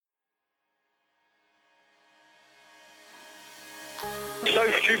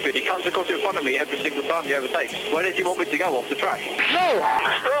So stupid, he comes across in front of me every single time he overtakes. Where does he want me to go, off the track? No!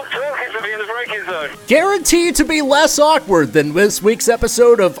 Stop talking to me in the braking zone! Guaranteed to be less awkward than this week's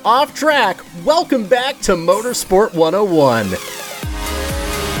episode of Off Track. Welcome back to Motorsport 101. You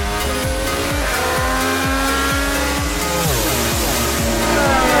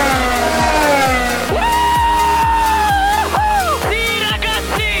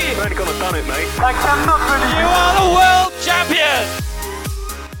are the world champion!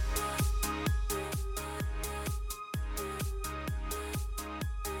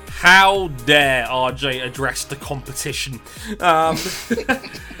 How dare RJ address the competition? Hi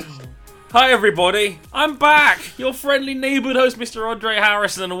everybody, I'm back! Your friendly neighbourhood host Mr. Andre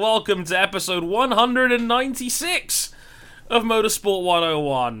Harrison, and welcome to episode 196 of Motorsport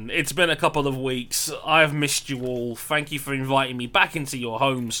 101. It's been a couple of weeks. I've missed you all. Thank you for inviting me back into your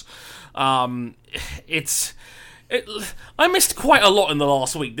homes. I missed quite a lot in the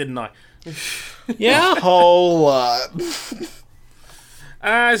last week, didn't I? Yeah, a whole lot.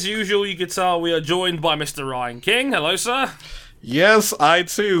 As usual, you could tell we are joined by Mr. Ryan King. Hello, sir. Yes, I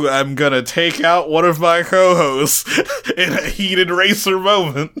too am gonna take out one of my co-hosts in a heated racer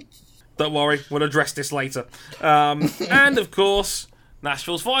moment. Don't worry, we'll address this later. And of course,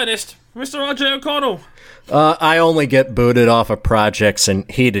 Nashville's finest, Mr. RJ O'Connell. I only get booted off of projects and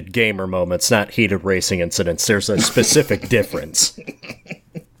heated gamer moments, not heated racing incidents. There's a specific difference.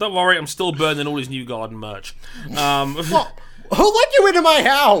 Don't worry, I'm still burning all his New Garden merch. Well, who let you into my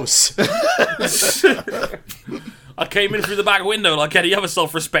house? I came in through the back window like any other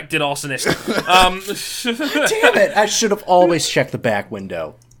self-respecting arsonist. Damn it, I should have always checked the back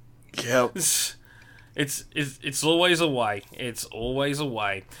window. Yep. It's always a way. It's always a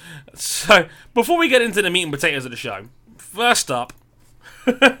way. So, before we get into the meat and potatoes of the show, first up,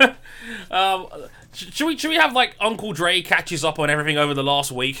 should we have, like, Uncle Dre catches up on everything over the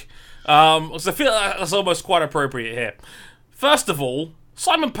last week? So I feel like that's almost quite appropriate here. First of all,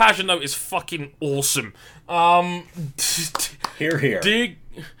 Simon Pagenaud is fucking awesome. Hear, hear.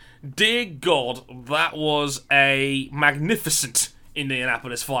 Dear God, that was a magnificent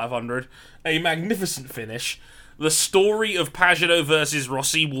Indianapolis 500. A magnificent finish. The story of Pagenaud versus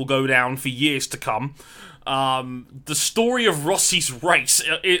Rossi will go down for years to come. The story of Rossi's race,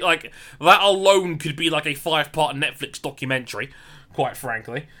 like, that alone could be like a 5-part Netflix documentary, quite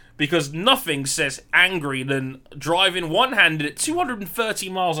frankly. Because nothing says angry than driving one-handed at 230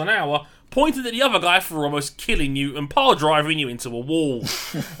 miles an hour, pointed at the other guy for almost killing you and pile driving you into a wall.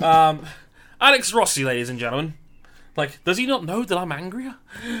 Alex Rossi, ladies and gentlemen. Like, does he not know that I'm angrier?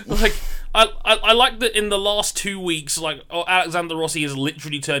 Like, I like that in the last 2 weeks, like, Alexander Rossi has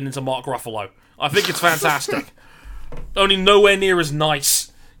literally turned into Mark Ruffalo. I think it's fantastic. Only nowhere near as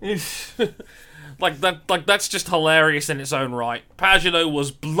nice. That's just hilarious in its own right. Pagenaud was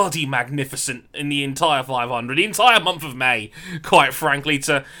bloody magnificent in the entire 500, the entire month of May, quite frankly.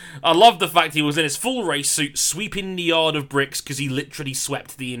 I love the fact he was in his full race suit, sweeping the yard of bricks, because he literally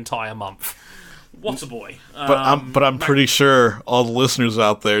swept the entire month. What a boy. But I'm pretty sure all the listeners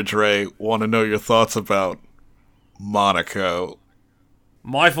out there, Dre, want to know your thoughts about Monaco.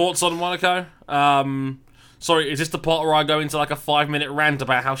 My thoughts on Monaco? Sorry, is this the part where I go into like a 5-minute rant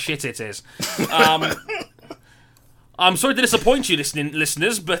about how shit it is? I'm sorry to disappoint you,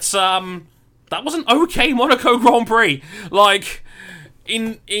 listeners, but that was an okay Monaco Grand Prix. Like,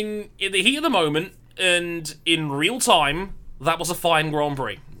 in the heat of the moment and in real time, that was a fine Grand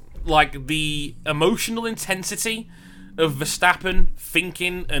Prix. Like, the emotional intensity of Verstappen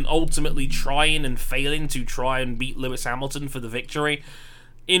thinking and ultimately trying and failing to try and beat Lewis Hamilton for the victory,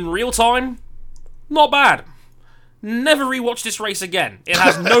 in real time, not bad. Never rewatch this race again. It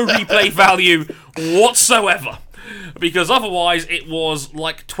has no replay value whatsoever. Because otherwise it was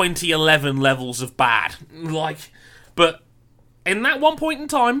like 2011 levels of bad. But in that one point in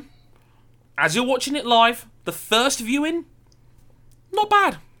time, as you're watching it live, the first viewing, not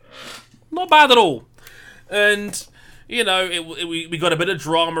bad. Not bad at all. And, you know, we got a bit of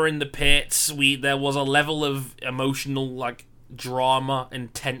drama in the pits. There was a level of emotional, like, drama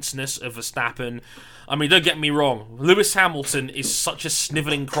and tenseness of Verstappen. I mean, don't get me wrong, Lewis Hamilton is such a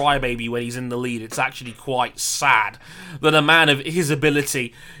snivelling crybaby when he's in the lead. It's actually quite sad that a man of his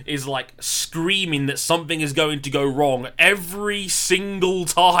ability is, like, screaming that something is going to go wrong every single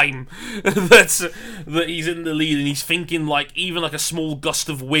time that he's in the lead, and he's thinking, like, even like a small gust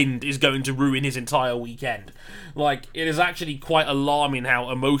of wind is going to ruin his entire weekend. Like, it is actually quite alarming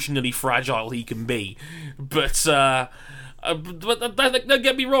how emotionally fragile he can be. But don't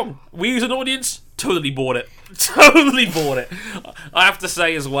get me wrong, we as an audience totally bought it. Totally bought it. I have to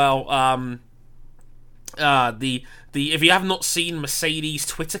say as well, if you have not seen Mercedes'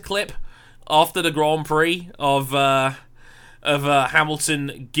 Twitter clip after the Grand Prix of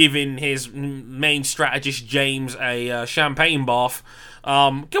Hamilton giving his main strategist James a champagne bath,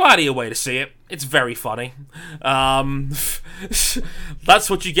 go out of your way to see it. It's very funny. That's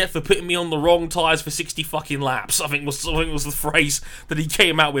what you get for putting me on the wrong tyres for 60 fucking laps, I think was the phrase that he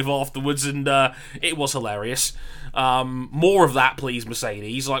came out with afterwards, and it was hilarious. More of that, please,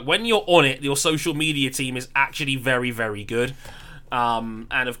 Mercedes. Like, when you're on it, your social media team is actually very, very good.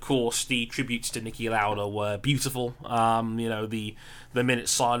 And of course, the tributes to Niki Lauda were beautiful. The minute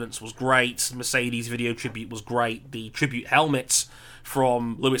silence was great. Mercedes video tribute was great. The tribute helmets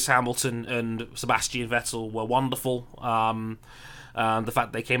from Lewis Hamilton and Sebastian Vettel were wonderful. The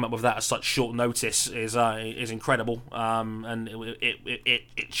fact they came up with that at such short notice is incredible, and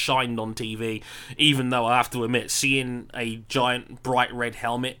it shined on TV. Even though I have to admit, seeing a giant bright red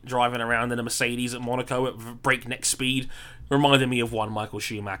helmet driving around in a Mercedes at Monaco at breakneck speed reminded me of one Michael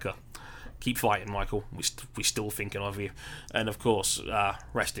Schumacher. Keep fighting, Michael. We're still thinking of you. And of course,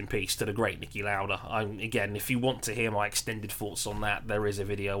 rest in peace to the great Niki Lauda. Again, if you want to hear my extended thoughts on that, there is a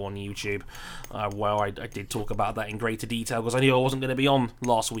video on YouTube where I did talk about that in greater detail, because I knew I wasn't going to be on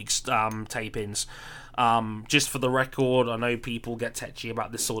last week's tape-ins. Just for the record, I know people get tetchy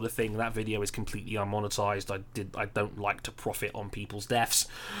about this sort of thing. That video is completely unmonetized. I don't like to profit on people's deaths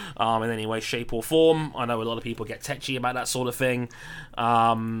in any way, shape or form. I know a lot of people get tetchy about that sort of thing,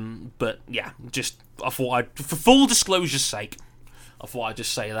 but yeah, I thought for full disclosure's sake, I thought I'd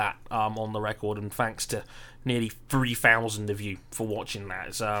just say that on the record, and thanks to nearly 3,000 of you for watching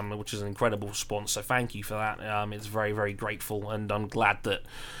that, which is an incredible response, so thank you for that. It's very, very grateful, and I'm glad that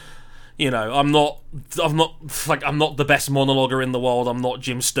I'm not the best monologuer in the world. I'm not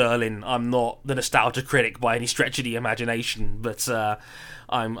Jim Sterling. I'm not the nostalgia critic by any stretch of the imagination. But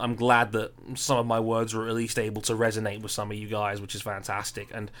I'm glad that some of my words were at least able to resonate with some of you guys, which is fantastic.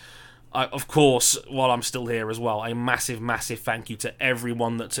 And of course, while I'm still here as well, a massive, massive thank you to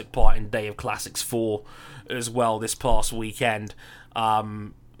everyone that took part in Day of Classics 4 as well this past weekend. That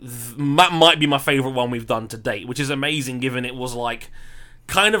might be my favourite one we've done to date, which is amazing given it was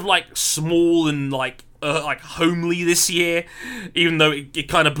kind of small and homely this year, even though it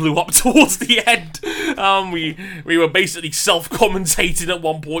kind of blew up towards the end. We were basically self-commentating at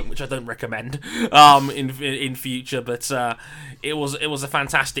one point, which I don't recommend in future, but it was a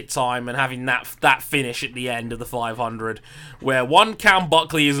fantastic time, and having that finish at the end of the 500, where one Cam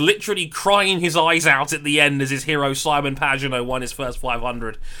Buckley is literally crying his eyes out at the end as his hero Simon Pagenaud won his first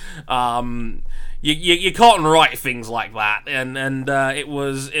 500. You can't write things like that, and it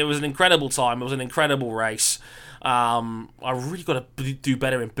was an incredible time. It was an incredible race. I really got to do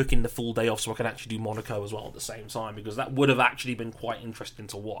better in booking the full day off so I can actually do Monaco as well at the same time, because that would have actually been quite interesting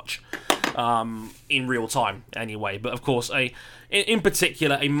to watch in real time anyway. But of course, in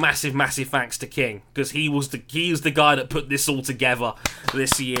particular, a massive, massive thanks to King, because he was the guy that put this all together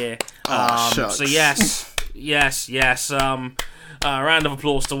this year. So yes. Round of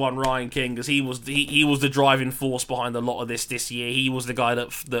applause to one Ryan King, because he was the driving force behind a lot of this year. He was the guy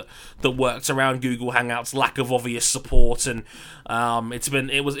that worked around Google Hangouts' lack of obvious support, and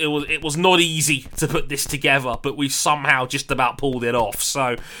it was not easy to put this together, but we somehow just about pulled it off.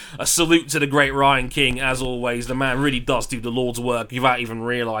 So a salute to the great Ryan King, as always. The man really does do the Lord's work without even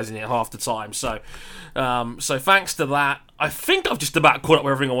realising it half the time. So thanks to that. I think I've just about caught up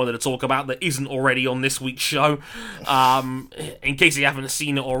with everything I wanted to talk about that isn't already on this week's show. In case you haven't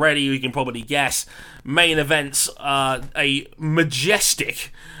seen it already, you can probably guess. Main events, a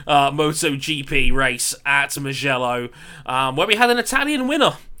majestic MotoGP race at Mugello, where we had an Italian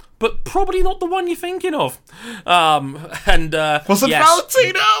winner, but probably not the one you're thinking of. Was it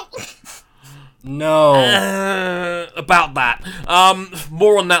Valentino? No. About that.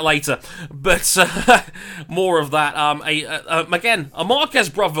 More on that later. But more of that. Again, a Marquez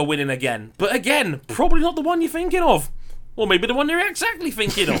brother winning again. But again, probably not the one you're thinking of. Or maybe the one you're exactly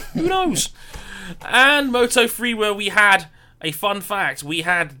thinking of. Who knows? And Moto3, where we had a fun fact. We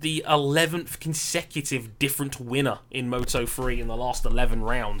had the 11th consecutive different winner in Moto3 in the last 11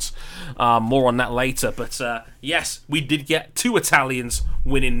 rounds. More on that later. But yes, we did get 2 Italians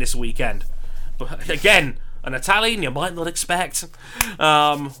winning this weekend. Again, an Italian you might not expect.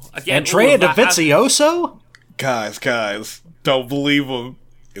 Andrea Dovizioso? Guys, don't believe him.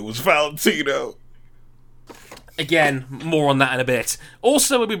 It was Valentino. Again, more on that in a bit.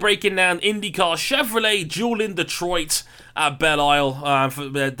 Also, we'll be breaking down IndyCar Chevrolet duel in Detroit at Belle Isle for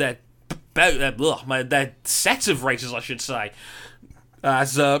their set of races, I should say.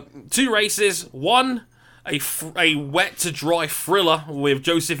 As 2 races, one a wet to dry thriller with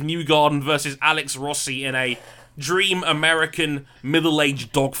Joseph Newgarden versus Alex Rossi in a dream American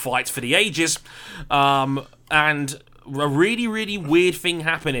middle-aged dogfight for the ages, and a really, really weird thing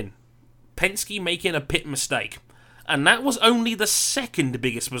happening. Penske making a pit mistake. And that was only the second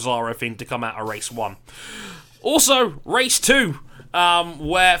biggest Bizarro thing to come out of Race 1. Also, Race 2,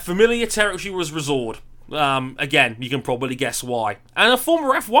 where familiar territory was restored. Again, you can probably guess why. And a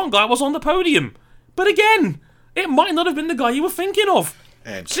former F1 guy was on the podium. But again, it might not have been the guy you were thinking of.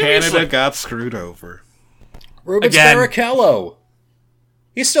 And Seriously. Canada got screwed over. Rubens Again. Barrichello.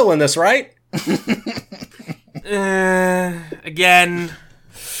 He's still in this, right? Again,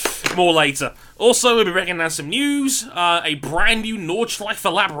 more later. Also, we'll be breaking down some news, a brand new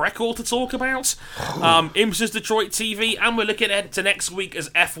Nordschleife lab record to talk about, IMSA's Detroit TV, and we're looking ahead to next week as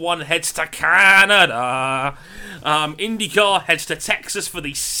F1 heads to Canada. IndyCar heads to Texas for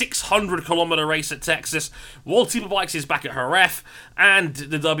the 600-kilometer race at Texas. World Superbikes is back at Jerez, and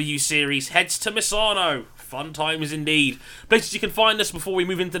the W Series heads to Misano. Fun times indeed. Places you can find us before we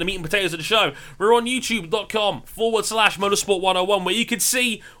move into the meat and potatoes of the show. We're on youtube.com/motorsport101, where you can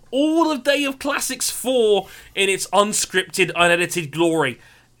see all of Day of Classics 4 in its unscripted, unedited glory.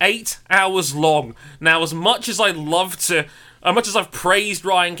 8 hours long. Now, as much as I've praised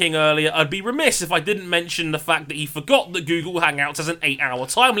Ryan King earlier, I'd be remiss if I didn't mention the fact that he forgot that Google Hangouts has an 8-hour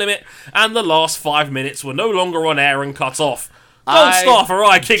time limit, and the last 5 minutes were no longer on air and cut off. Don't start for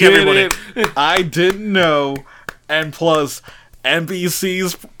Ryan King, everybody. I didn't know. And plus,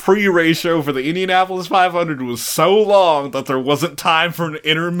 NBC's pre-race show for the Indianapolis 500 was so long that there wasn't time for an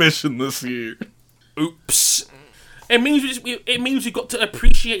intermission this year. Oops. It means we've got to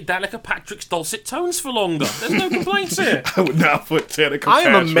appreciate Danica Patrick's dulcet tones for longer. There's no complaints here. I would not put Danica I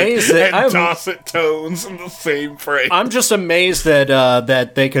am Patrick amazed that and dulcet tones in the same frame. I'm just amazed that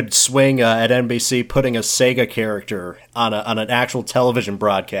that they could swing at NBC putting a Sega character on an actual television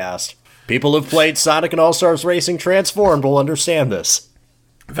broadcast. People who've played Sonic and All-Stars Racing Transformed will understand this.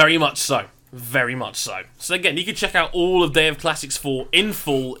 Very much so. Very much so. So again, you can check out all of Day of Classics 4 in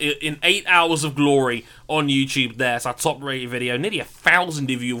full, in 8 hours of glory on YouTube there. It's our top-rated video. Nearly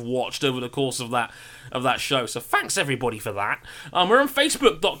 1,000 of you have watched over the course of that show. So thanks everybody for that. We're on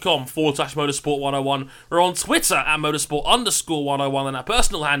Facebook.com/Motorsport101. We're on Twitter at Motorsport_101. And our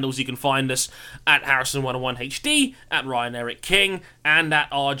personal handles, you can find us at Harrison101HD, at Ryan Eric King, and at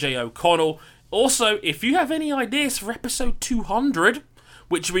RJ O'Connell. Also, if you have any ideas for episode 200...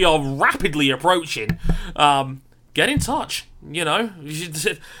 which we are rapidly approaching, get in touch. You know,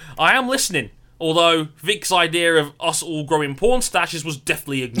 I am listening. Although Vic's idea of us all growing porn stashes was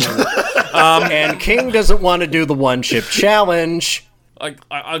definitely ignored. And King doesn't want to do the one-chip challenge.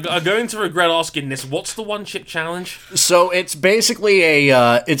 I'm going to regret asking this. What's the one-chip challenge? So it's basically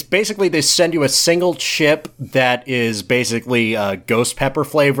they send you a single chip that is basically ghost pepper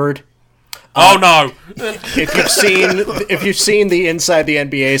flavored. Oh no! If you've seen the Inside the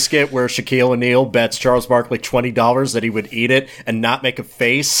NBA skit where Shaquille O'Neal bets Charles Barkley $20 that he would eat it and not make a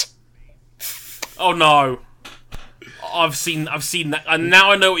face. Oh no! I've seen that, and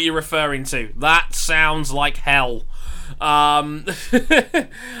now I know what you're referring to. That sounds like hell. So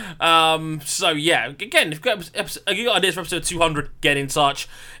yeah, again, if you got ideas for episode 200, get in touch.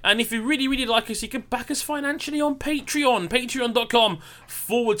 And if you really, really like us, you can back us financially on Patreon.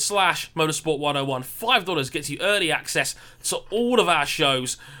 Patreon.com/Motorsport101. $5 gets you early access to all of our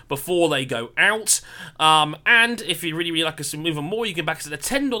shows before they go out. And if you really, really like us even more, you can back us at the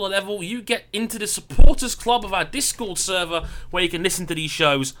 $10 level. You get into the supporters club of our Discord server, where you can listen to these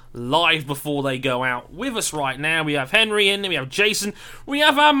shows live before they go out. With us right now, we have Henry in, we have Jason, we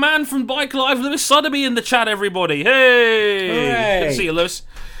have our man from Bike Live, Lewis Sotheby, in the chat, everybody. Hey! Good to see you, Lewis.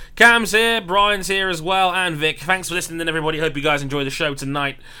 Cam's here, Brian's here as well, and Vic. Thanks for listening, everybody. Hope you guys enjoy the show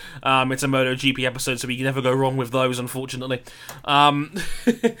tonight. It's a MotoGP episode, so we can never go wrong with those, unfortunately. So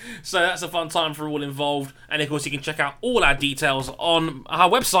that's a fun time for all involved. And of course, you can check out all our details on our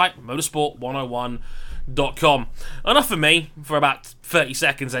website, motorsport101.com. Enough for me, for about 30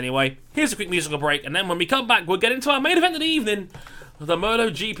 seconds anyway. Here's a quick musical break, and then when we come back, we'll get into our main event of the evening, the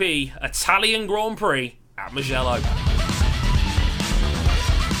MotoGP Italian Grand Prix at Mugello.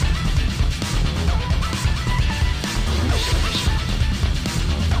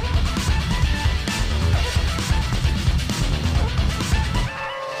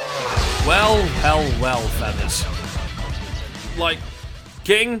 Well, feathers. Like,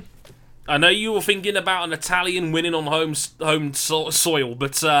 King, I know you were thinking about an Italian winning on home soil,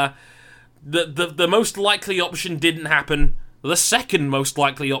 but the most likely option didn't happen. The second most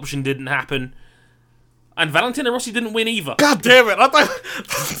likely option didn't happen. And Valentino Rossi didn't win either. God damn it! I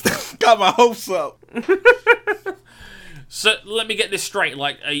thought got my hopes up. So let me get this straight.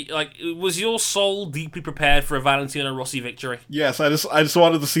 Was your soul deeply prepared for a Valentino Rossi victory? Yes, I just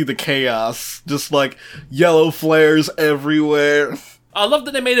wanted to see the chaos. Just like yellow flares everywhere. I love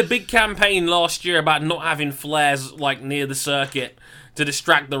that they made a big campaign last year about not having flares like near the circuit to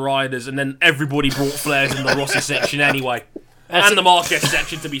distract the riders, and then everybody brought flares in the Rossi section anyway. And the Marquez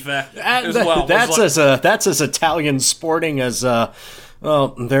section, to be fair, as well. That's as Italian sporting as well.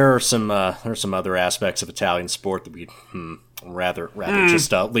 There are some other aspects of Italian sport that we rather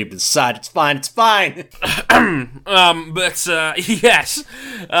just leave to the side. It's fine. Yes. So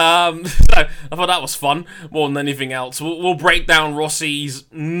I thought that was fun more than anything else. We'll break down Rossi's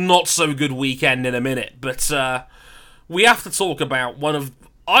not so good weekend in a minute, but we have to talk about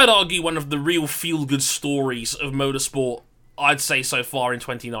I'd argue one of the real feel-good stories of motorsport, I'd say so far in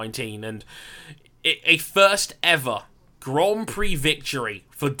 2019, and a first ever Grand Prix victory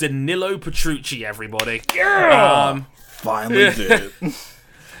for Danilo Petrucci, everybody. Yeah! Finally did it.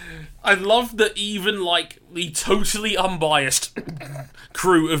 I love that even, the totally unbiased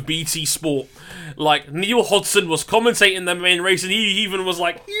crew of BT Sport, Neil Hodgson was commentating the main race, and he even was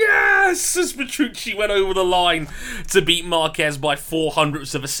like, yes, as Petrucci went over the line to beat Marquez by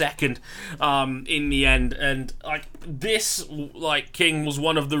 0.04 of a second in the end. And, this, King, was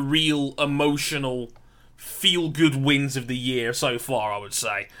one of the real emotional feel-good wins of the year so far, I would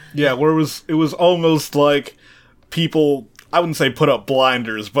say. Yeah, where it was almost like people, I wouldn't say put up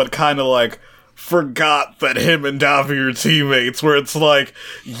blinders, but kind of forgot that him and Davi are teammates, where it's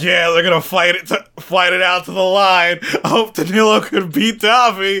yeah, they're gonna fight it out to the line. I hope Danilo could beat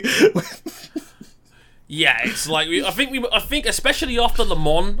Davi. Yeah, it's I think especially after Le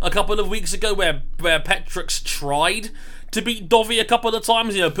Mans a couple of weeks ago, where Petrux tried to beat Dovi a couple of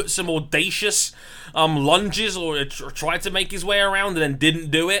times, put some audacious lunges or tried to make his way around and then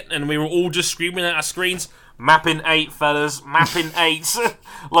didn't do it, and we were all just screaming at our screens, mapping 8, fellas, mapping 8s.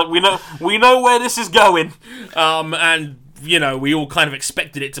 we know where this is going, and we all kind of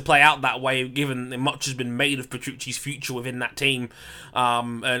expected it to play out that way, given that much has been made of Petrucci's future within that team,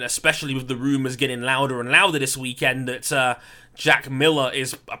 and especially with the rumours getting louder and louder this weekend that Jack Miller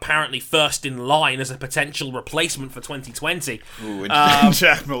is apparently first in line as a potential replacement for 2020. Ooh, and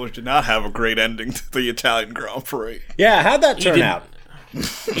Jack Miller did not have a great ending to the Italian Grand Prix. Yeah, how'd that turn out?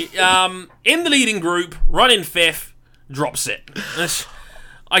 In the leading group, running 5th, drops it.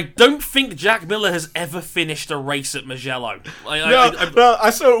 I don't think Jack Miller has ever finished a race at Mugello.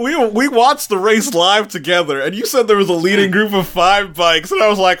 We watched the race live together, and you said there was a leading group of 5 bikes, and I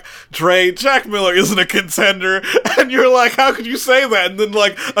was like, Dre, Jack Miller isn't a contender, and you're like, how could you say that? And then,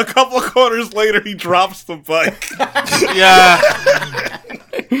 a couple of corners later, he drops the bike. Yeah.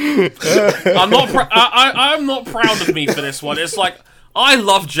 I'm not proud of me for this one. It's I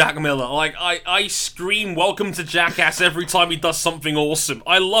love Jack Miller. I scream welcome to Jackass every time he does something awesome.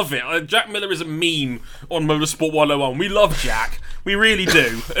 I love it. Jack Miller is a meme on Motorsport 101. We love Jack. We really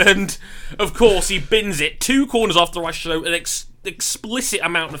do. And, of course, he bins it 2 corners after I show an explicit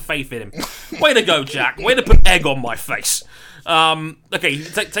amount of faith in him. Way to go, Jack. Way to put egg on my face. Okay,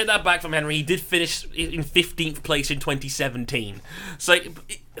 take that back from Henry. He did finish in 15th place in 2017. So,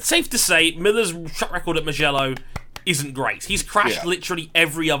 it's safe to say, Miller's track record at Mugello isn't great. He's crashed literally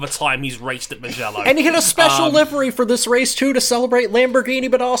every other time he's raced at Mugello. And he had a special livery for this race, too, to celebrate Lamborghini,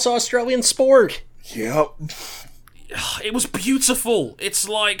 but also Australian sport. Yep. It was beautiful. It's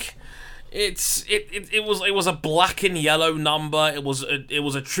it was a black and yellow number. It was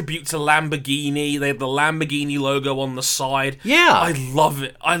a tribute to Lamborghini. They had the Lamborghini logo on the side. Yeah. I love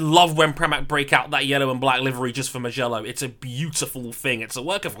it. I love when Pramac break out that yellow and black livery just for Mugello. It's a beautiful thing. It's a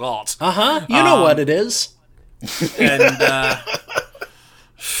work of art. Uh-huh. You know what it is. And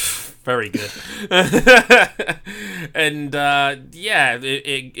very good. And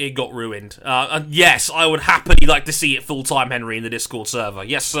it got ruined. Yes, I would happily like to see it full time, Henry, in the Discord server.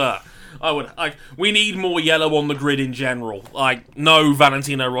 Yes, sir. I would. We need more yellow on the grid in general. No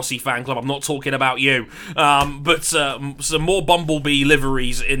Valentino Rossi fan club. I'm not talking about you. But some more Bumblebee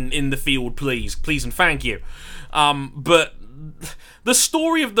liveries in the field, please, and thank you. But the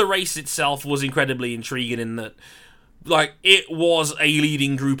story of the race itself was incredibly intriguing in that, it was a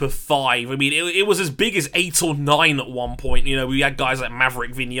leading group of 5. I mean, it was as big as 8 or 9 at one point. We had guys like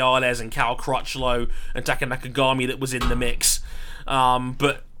Maverick Vinales and Cal Crutchlow and Taka Nakagami that was in the mix.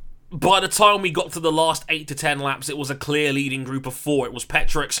 But by the time we got to the last 8 to 10 laps, it was a clear leading group of 4. It was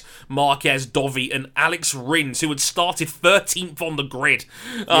Petrux, Marquez, Dovi, and Alex Rins, who had started 13th on the grid.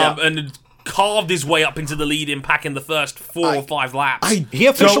 And carved his way up into the lead-in pack in the first 4 or 5 laps. He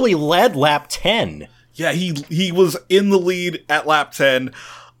officially led lap 10. Yeah, he was in the lead at lap 10.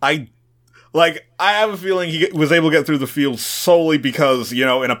 I Like, I have a feeling he was able to get through the field solely because,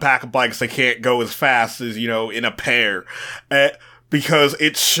 in a pack of bikes they can't go as fast as, in a pair. Because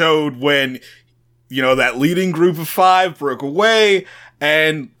it showed when, that leading group of 5 broke away,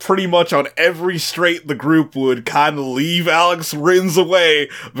 and pretty much on every straight the group would kind of leave Alex Rins away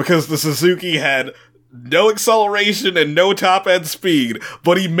because the Suzuki had no acceleration and no top end speed,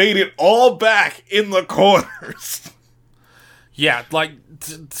 but he made it all back in the corners. Yeah, like,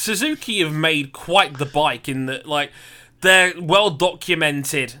 Suzuki have made quite the bike in that, like, their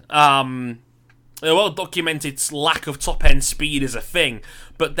well-documented lack of top-end speed is a thing,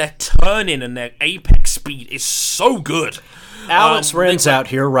 but their turning and their apex speed is so good. Alex Rins out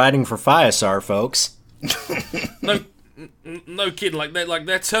here riding for Firestar, folks. No kidding. Like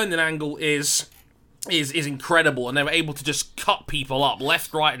their turning angle is incredible, and they were able to just cut people up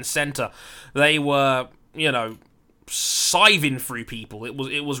left, right, and center. They were, scything through people.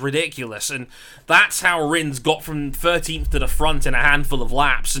 It was ridiculous, and that's how Rins got from 13th to the front in a handful of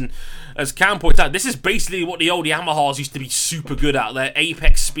laps. And as Cam points out, this is basically what the old Yamahas used to be super good at: their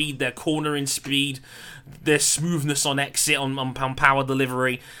apex speed, their cornering speed, their smoothness on exit, on power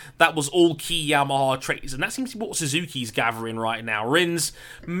delivery. That was all key Yamaha traits, and that seems to be what Suzuki's gathering right now. Rins,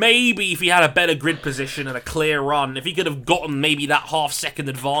 maybe if he had a better grid position and a clear run, if he could have gotten maybe that half-second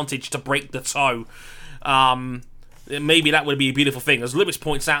advantage to break the toe, maybe that would be a beautiful thing. As Lewis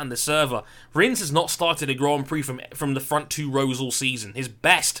points out in the server, Rins has not started a Grand Prix from the front 2 rows all season. His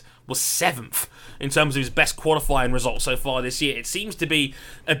best was 7th in terms of his best qualifying results so far this year. It seems to be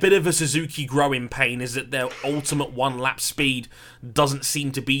a bit of a Suzuki growing pain, is that their ultimate one-lap speed doesn't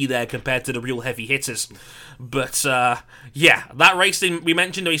seem to be there compared to the real heavy hitters. But, yeah, that race we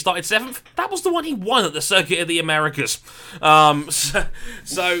mentioned that he started 7th, that was the one he won at the Circuit of the Americas.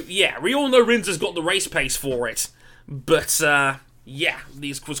 So, yeah, we all know Rins has got the race pace for it. But, yeah,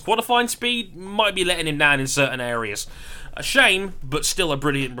 his qualifying speed might be letting him down in certain areas. A shame, but still a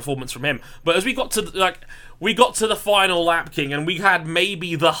brilliant performance from him. But as we got to the final lap, King, and we had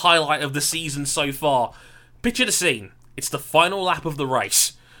maybe the highlight of the season so far. Picture the scene. It's the final lap of the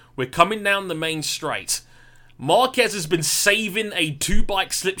race. We're coming down the main straight. Marquez has been saving a 2-bike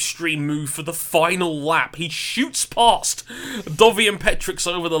slipstream move for the final lap. He shoots past Dovi and Petrix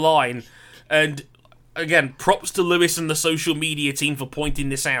over the line. And, again, props to Lewis and the social media team for pointing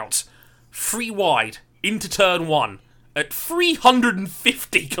this out. 3 wide, into turn 1. At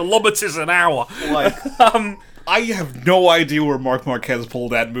 350 kilometers an hour. Like, I have no idea where Marc Marquez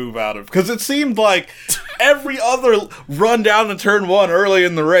pulled that move out of, because it seemed like every other run down to turn 1 early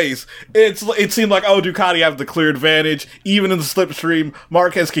in the race, it seemed like, Ducati have the clear advantage. Even in the slipstream,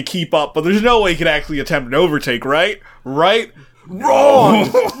 Marquez could keep up, but there's no way he could actually attempt an overtake, right? Right?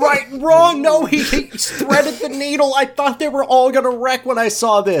 Wrong! Wrong! No, he threaded the needle. I thought they were all gonna wreck when I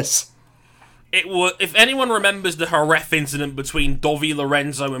saw this. It was, if anyone remembers the Jerez incident between Dovi,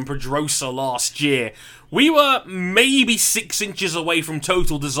 Lorenzo, and Pedrosa last year, we were maybe 6 inches away from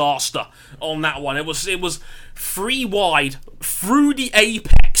total disaster on that one. It was 3 wide through the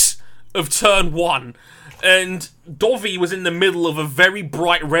apex of turn 1, and Dovi was in the middle of a very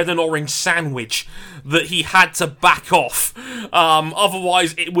bright red and orange sandwich that he had to back off.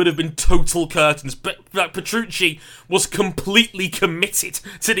 Otherwise, it would have been total curtains. But Petrucci was completely committed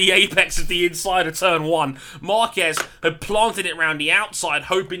to the apex of the inside of turn 1. Marquez had planted it around the outside,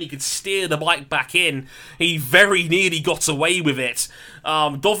 hoping he could steer the bike back in. He very nearly got away with it.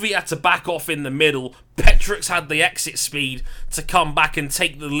 Dovi had to back off in the middle. Petrix had the exit speed to come back and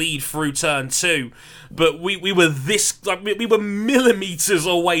take the lead through turn 2. But we were we were millimeters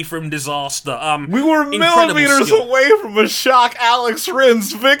away from disaster. We were millimeters away from a shock Alex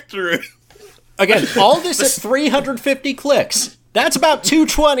Rins victory. Again, all this at 350 clicks. That's about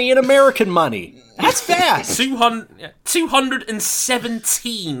 220 in American money. That's fast.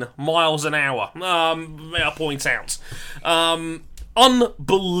 217 miles an hour. May I point out.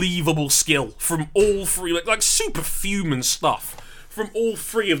 Unbelievable skill from all 3, like superhuman stuff from all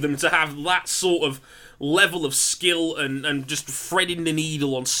 3 of them to have that sort of level of skill and just threading the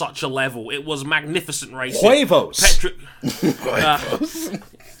needle on such a level. It was magnificent racing. Huevos.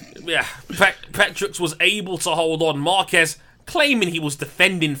 Petrix was able to hold on. Marquez claiming he was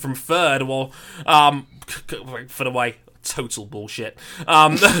defending from 3rd, while for the way, total bullshit.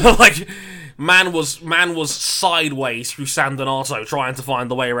 Man was sideways through San Donato trying to find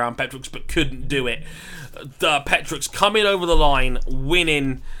the way around Petrix, but couldn't do it. Petrix coming over the line,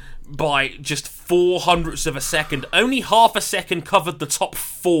 winning by just 0.04 of a second. Only half a second covered the top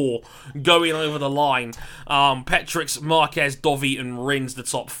 4 going over the line. Petrix, Marquez, Dovi, and Rins the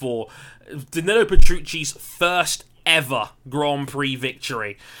top 4. Danilo Petrucci's first ever Grand Prix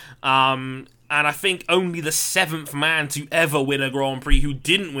victory. And I think only the 7th man to ever win a Grand Prix who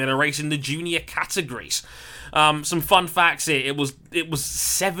didn't win a race in the junior categories. Some fun facts here. It was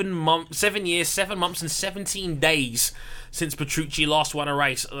 7 years, 7 months, and 17 days since Petrucci last won a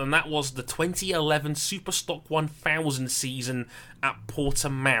race, and that was the 2011 Superstock 1000 season at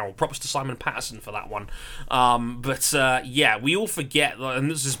Portimao. Props to Simon Patterson for that one. Yeah, we all forget, and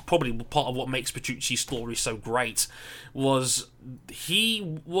this is probably part of what makes Petrucci's story so great, was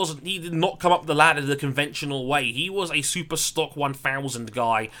he did not come up the ladder the conventional way. He was a Superstock 1000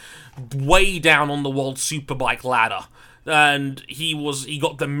 guy, way down on the World Superbike ladder. And he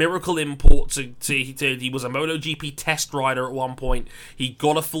got the miracle import he was a MotoGP test rider at one point. He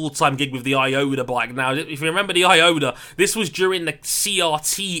got a full-time gig with the Iota bike. Now, if you remember the Iota, this was during the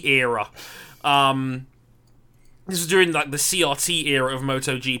CRT era. This was during like the CRT era of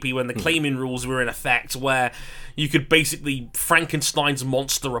MotoGP when the claiming rules were in effect, where you could basically Frankenstein's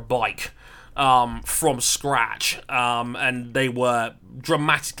monster a bike from scratch, and they were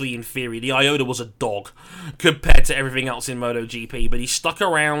dramatically inferior. The Iota was a dog compared to everything else in MotoGP, but he stuck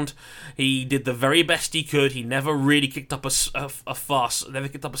around. He did the very best he could. He never really kicked up a fuss, never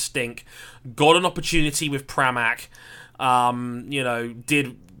kicked up a stink. Got an opportunity with Pramac.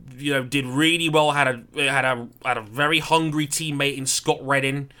 Did really well. Had a very hungry teammate in Scott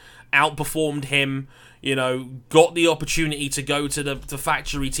Redding. Outperformed him. Got the opportunity to go to the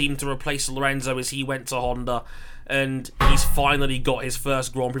factory team to replace Lorenzo as he went to Honda, and he's finally got his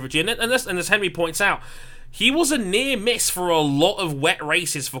first Grand Prix victory. And as Henry points out, he was a near miss for a lot of wet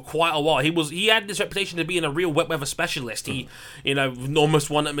races for quite a while. He had this reputation of being a real wet weather specialist. He, almost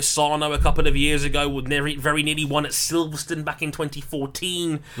won at Misano a couple of years ago. Very nearly won at Silverstone back in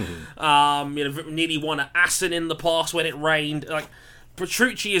 2014. Nearly won at Assen in the past when it rained.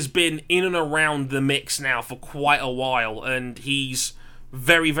 Petrucci has been in and around the mix now for quite a while, and he's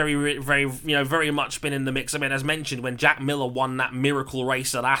very, very, very, very much been in the mix. I mean, as mentioned, when Jack Miller won that miracle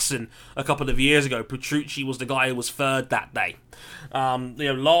race at Assen a couple of years ago, Petrucci was the guy who was third that day.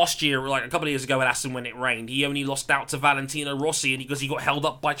 Last year, like a couple of years ago at Assen when it rained, he only lost out to Valentino Rossi because he got held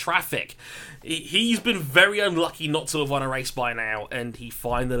up by traffic. He's been very unlucky not to have won a race by now, and he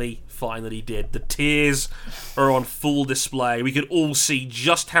finally did. The tears are on full display. We could all see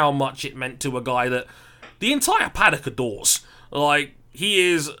just how much it meant to a guy that the entire paddock adores. He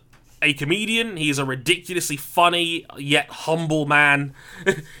is a comedian. He is a ridiculously funny yet humble man.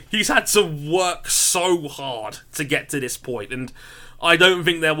 He's had to work so hard to get to this point, and I don't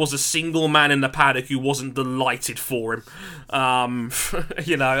think there was a single man in the paddock who wasn't delighted for him. A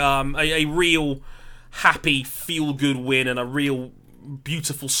real happy, feel-good win and a real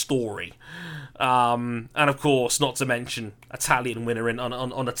beautiful story. And of course, not to mention Italian winner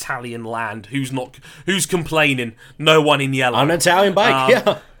on Italian land. Who's complaining? No one in yellow on an Italian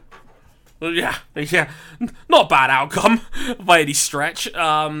bike. Yeah, not bad outcome by any stretch,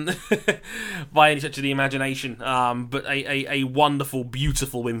 by any stretch of the imagination. But a wonderful,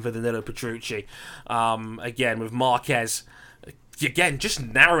 beautiful win for Danilo Petrucci. Again with Marquez. Again, just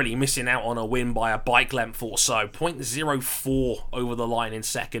narrowly missing out on a win by a bike length or so. 0.04 over the line in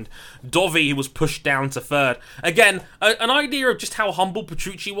second. Dovi was pushed down to third. Again, an idea of just how humble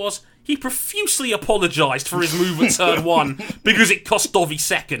Petrucci was. He profusely apologised for his move at turn 1 because it cost Dovi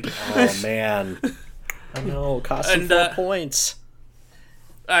second. Oh, man. I know, cost him 4 points.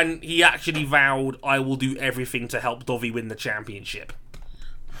 And he actually vowed, I will do everything to help Dovi win the championship.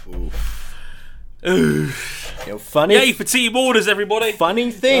 Oof. Funny. Yay for team orders, everybody.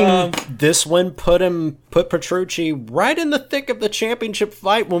 Funny thing, this one put Petrucci right in the thick of the championship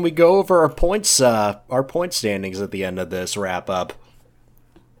fight when we go over our point standings at the end of this wrap up.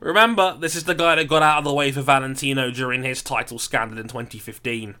 Remember, this is the guy that got out of the way for Valentino during his title scandal in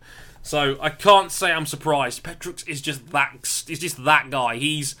 2015. So I can't say I'm surprised. Petrux is just that guy.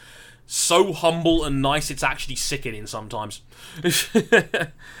 He's so humble and nice, it's actually sickening sometimes.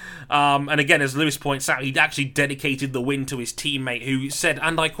 And again, as Lewis points out, he'd actually dedicated the win to his teammate who said,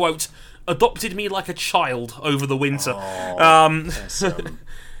 and I quote, adopted me like a child over the winter. Awesome.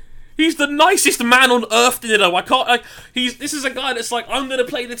 He's the nicest man on earth, I can't. This is a guy that's like, I'm going to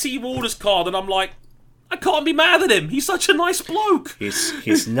play the team orders card, and I'm like, I can't be mad at him. He's such a nice bloke.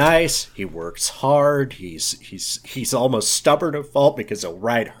 He's nice. He works hard. He's almost stubborn at fault because he'll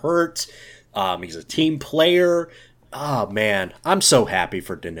ride hurt. He's a team player. Oh, man. I'm so happy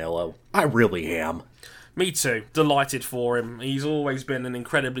for Danilo. I really am. Me too. Delighted for him. He's always been an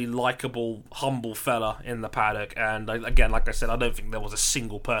incredibly likeable, humble fella in the paddock. And again, like I said, I don't think there was a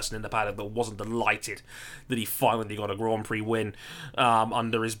single person in the paddock that wasn't delighted that he finally got a Grand Prix win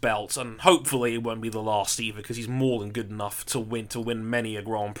under his belt. And hopefully it won't be the last either, because he's more than good enough to win many a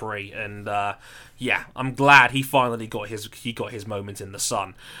Grand Prix. And yeah, I'm glad he finally got his moment in the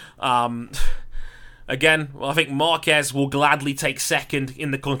sun. Again, I think Marquez will gladly take second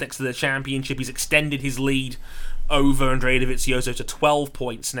in the context of the championship. He's extended his lead over Andrea Dovizioso to 12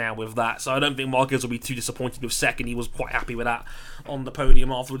 points now with that, so I don't think Marquez will be too disappointed with second. He was quite happy with that on the podium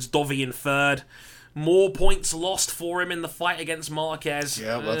afterwards. Dovi in third. More points lost for him in the fight against Marquez.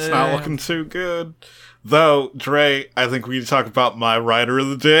 Yeah, that's not looking too good. Though, Dre, I think we need to talk about my rider of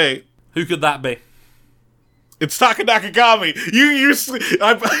the day. Who could that be? It's Taka Nakagami.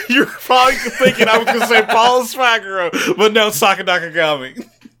 You're probably thinking I was going to say Paul Espargaro, but no, it's Taka Nakagami.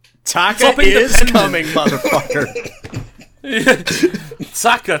 Taka is coming, motherfucker.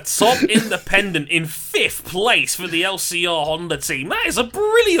 Taka, top independent in 5th place for the LCR Honda team. That is a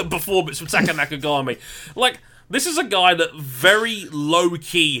brilliant performance from Taka Nakagami. Like, this is a guy that very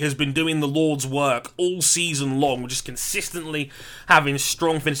low-key has been doing the Lord's work all season long, just consistently having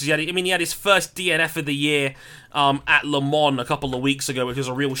strong finishes. He had his first DNF of the year at Le Mans a couple of weeks ago, which was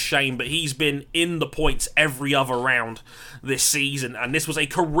a real shame, but he's been in the points every other round this season, and this was a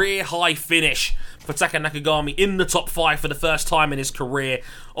career-high finish for Taka Nakagami in the top 5 for the first time in his career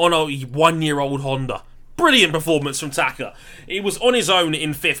on a one-year-old Honda. Brilliant performance from Taka. He was on his own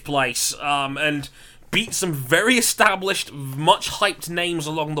in 5th place, and beat some very established, much hyped names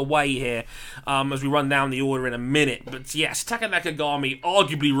along the way here, as we run down the order in a minute. But yes, Taka Nakagami,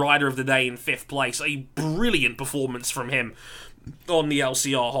 arguably rider of the day in 5th place. A brilliant performance from him on the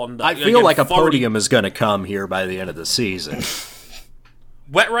LCR Honda. I feel like a podium is going to come here by the end of the season.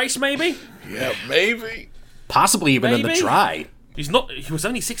 Wet race, maybe? Yeah, maybe. Possibly even in the dry. He was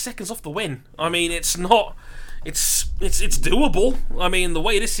only 6 seconds off the win. I mean, it's not... It's doable. I mean, the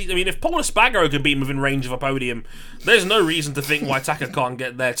way this... I mean, if Paul Espargaro can beat him within range of a podium, there's no reason to think why Taka can't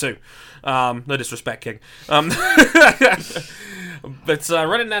get there too. No disrespect, King. But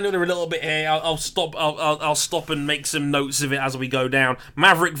running down a little bit here, I'll stop. I'll stop and make some notes of it as we go down.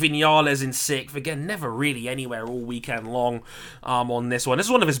 Maverick Vinales in 6th. Again, never really anywhere all weekend long on this one. This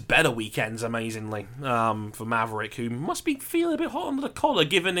is one of his better weekends, amazingly, for Maverick, who must be feeling a bit hot under the collar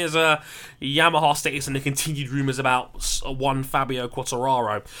given his Yamaha status and the continued rumours about one Fabio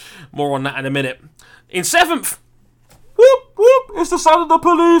Quartararo. More on that in a minute. In 7th, whoop whoop, it's the sound of the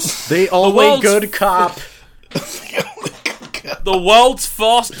police. The only good cop. The world's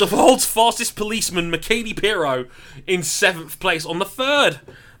fastest policeman, Michele Pirro, in 7th place on the 3rd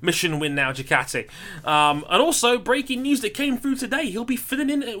mission win now, Ducati. And also, breaking news that came through today, he'll be filling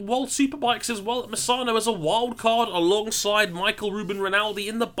in at World Superbikes as well at Misano as a wild card alongside Michael Ruben Rinaldi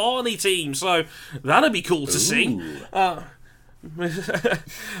in the Barney team. So, that'll be cool to see.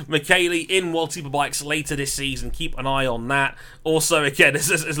 Michele in World Superbikes later this season. Keep an eye on that. Also, again,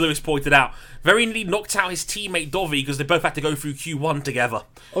 as Lewis pointed out, very nearly knocked out his teammate Dovi because they both had to go through Q1 together.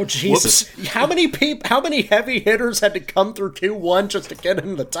 Oh Jesus! Whoops. How many heavy hitters had to come through Q1 just to get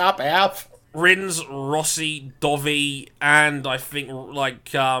in the top half? Rins, Rossi, Dovi, and I think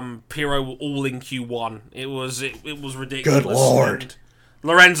Pirro were all in Q1. It was ridiculous. Good Lord. And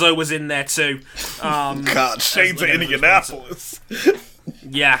Lorenzo was in there too. God, Shane's in Indianapolis.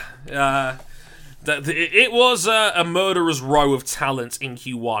 Yeah. It was a murderer's row of talent in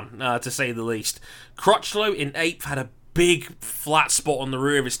Q1, to say the least. Crutchlow in 8th had a big flat spot on the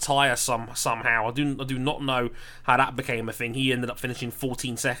rear of his tyre somehow. I do not know how that became a thing. He ended up finishing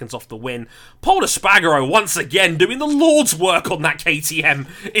 14 seconds off the win. Paul Espargaro once again doing the Lord's work on that KTM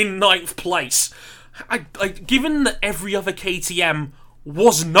in 9th place. Given that every other KTM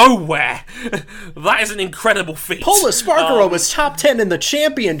was nowhere, that is an incredible feat. Paul Espargaro was top 10 in the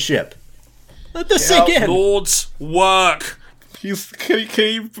championship. Let this sink in. Lord's work. Can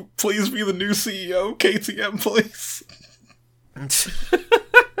he please be the new CEO, KTM, please?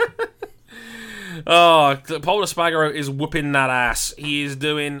 Oh, Paul Espargaro is whooping that ass. He is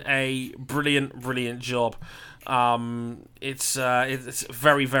doing a brilliant job. It's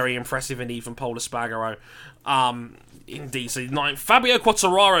very, very impressive indeed from Paul Espargaro. Indeed. So Fabio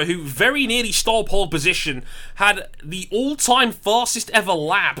Quartararo, who very nearly stole pole position, had the all-time fastest ever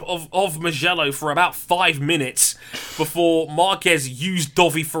lap of Mugello for about 5 minutes before Marquez used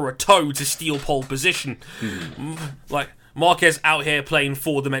Dovi for a tow to steal pole position. Marquez out here playing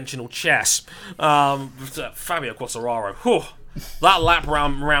 4-dimensional chess. Fabio Quartararo, That lap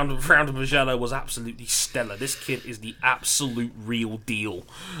round of Mugello was absolutely stellar. This kid is the absolute real deal.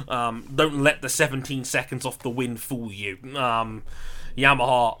 Don't let the 17 seconds off the win fool you.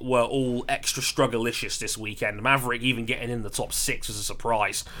 Yamaha were all extra strugglicious this weekend. Maverick even getting in the top 6 was a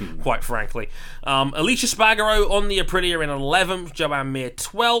surprise, quite frankly. Alicia Spargaro on the Aprilia in 11th, Joan Mir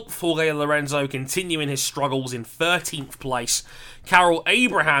 12th, Jorge Lorenzo continuing his struggles in 13th place, Carol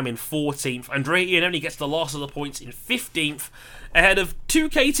Abraham in 14th, Andrea Iannone gets the last of the points in 15th, ahead of 2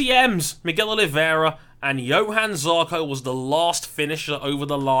 KTMs, Miguel Oliveira, and Johan Zarco was the last finisher over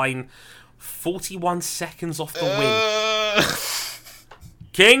the line, 41 seconds off the win.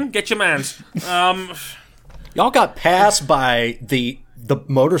 King, get your mans. Y'all got passed by the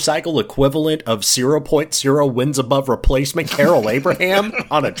motorcycle equivalent of 0.0 wins above replacement Carol Abraham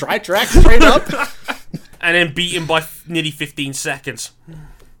on a dry track straight up. And then beaten by nearly 15 seconds.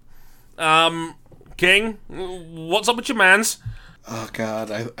 King, what's up with your mans? Oh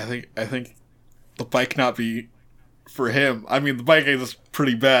God, I think the bike not be for him. I mean, the bike is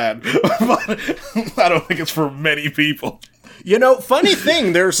pretty bad, but I don't think it's for many people. You know, funny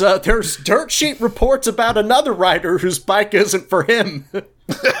thing, there's dirt sheet reports about another rider whose bike isn't for him. Who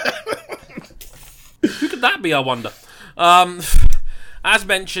could that be, I wonder? As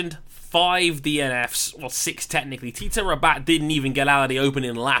mentioned, 5 DNFs, well 6 technically. Tito Rabat didn't even get out of the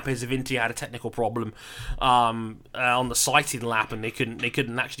opening lap as Avinti had a technical problem on the sighting lap and they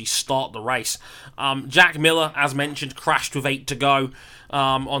couldn't actually start the race. Jack Miller, as mentioned, crashed with 8 to go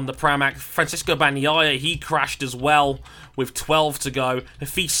on the Pramac. Francisco Bagnaia, he crashed as well with 12 to go.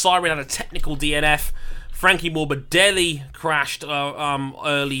 Hafiz Siren had a technical DNF. Frankie Morbidelli crashed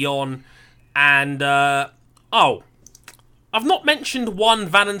early on. And, I've not mentioned one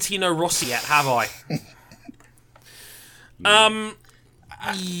Valentino Rossi yet, have I?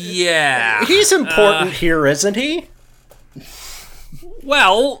 Yeah. He's important here, isn't he?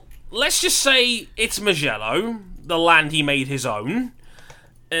 Well, let's just say it's Mugello, the land he made his own,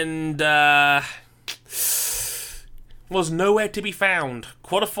 and was nowhere to be found.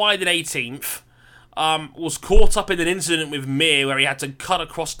 Qualified in 18th, was caught up in an incident with Mir where he had to cut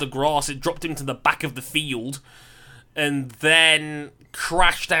across the grass. It dropped him to the back of the field, and then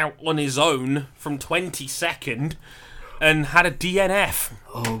crashed out on his own from 22nd and had a DNF.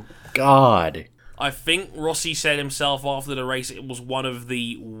 Oh, God. I think Rossi said himself after the race it was one of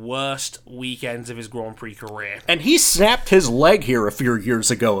the worst weekends of his Grand Prix career. And he snapped his leg here a few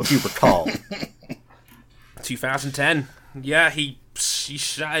years ago, if you recall. 2010. Yeah, he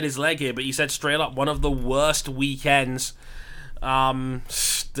shattered his leg here, but he said straight up one of the worst weekends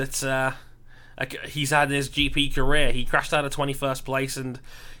that he's had in his GP career. He crashed out of 21st place and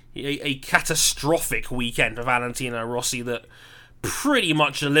a catastrophic weekend for Valentino Rossi that pretty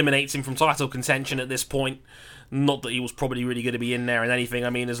much eliminates him from title contention at this point. Not that he was probably really going to be in there and anything. I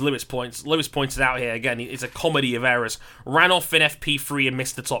mean, as Lewis pointed out here, again, it's a comedy of errors. Ran off in FP3 and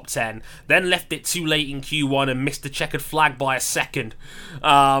missed the top 10. Then left it too late in Q1 and missed the checkered flag by a second.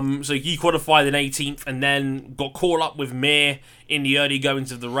 So he qualified in 18th and then got caught up with Mir in the early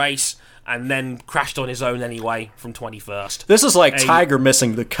goings of the race and then crashed on his own anyway from 21st. This is like Tiger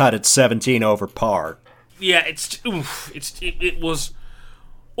missing the cut at 17 over par. Yeah, it was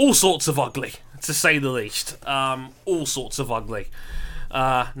all sorts of ugly, to say the least. All sorts of ugly.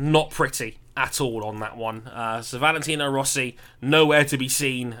 Not pretty at all on that one. So Valentino Rossi, nowhere to be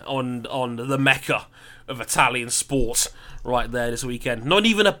seen on the mecca of Italian sport right there this weekend. Not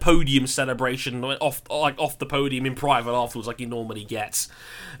even a podium celebration off the podium in private afterwards like he normally gets.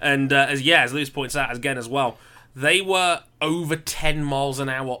 And as Lewis points out again as well, they were over 10 miles an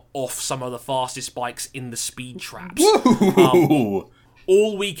hour off some of the fastest bikes in the speed traps.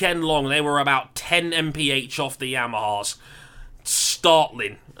 All weekend long, they were about 10 mph off the Yamahas.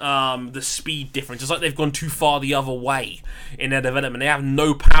 Startling, the speed difference. It's like they've gone too far the other way in their development. They have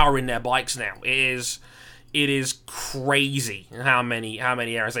no power in their bikes now. It is crazy how many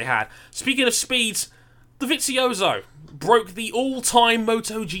errors they had. Speaking of speeds, Dovizioso broke the all-time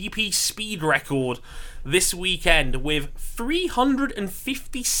MotoGP speed record this weekend with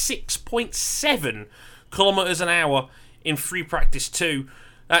 356.7 kilometers an hour in free practice 2.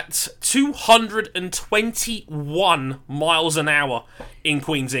 That's 221 miles an hour in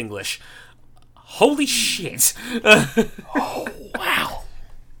Queen's English. Holy shit. Oh, wow.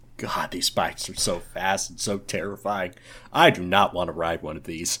 God, these bikes are so fast and so terrifying. I do not want to ride one of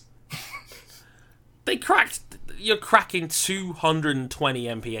these. You're cracking 220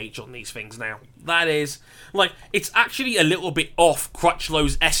 mph on these things now. That is, it's actually a little bit off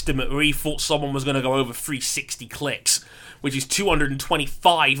Crutchlow's estimate where he thought someone was going to go over 360 clicks which is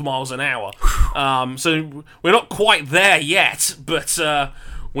 225 miles an hour. So we're not quite there yet, but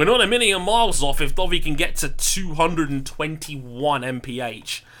we're not a million miles off if Dovi can get to 221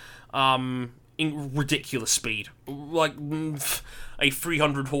 mph. In ridiculous speed. Like a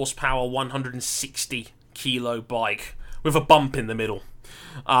 300 horsepower, 160 kilo bike with a bump in the middle.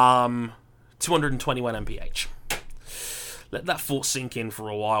 221 mph. Let that thought sink in for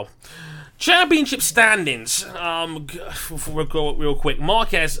a while. Championship standings. Before we go real quick,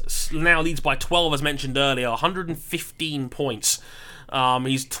 Marquez now leads by 12, as mentioned earlier, 115 points.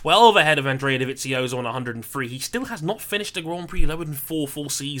 He's 12 ahead of Andrea Dovizioso on 103. He still has not finished a Grand Prix lower than 4 full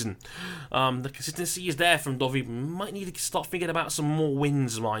season. The consistency is there from Dovi. Might need to start thinking about some more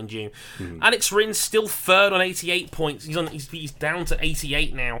wins, mind you. Alex Rins still third on 88 points. He's down to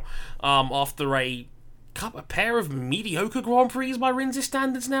 88 now after a pair of mediocre Grand Prix by Rins'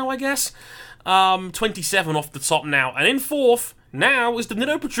 standards now, I guess. 27 off the top now. And in fourth now is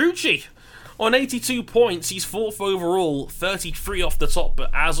Danilo Petrucci. On 82 points, he's fourth overall, 33 off the top, but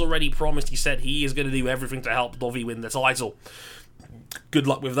as already promised, he said he is going to do everything to help Dovi win the title. Good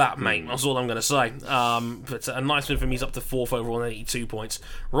luck with that, mate. That's all I'm going to say. But a nice win for me. He's up to fourth overall on 82 points.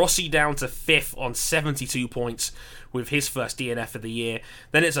 Rossi down to fifth on 72 points with his first DNF of the year.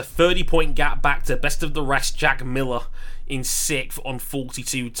 Then it's a 30-point gap back to best of the rest, Jack Miller in sixth on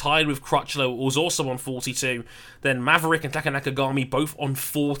 42, tied with Crutchlow, who was also on 42. Then Maverick and Taka Nakagami both on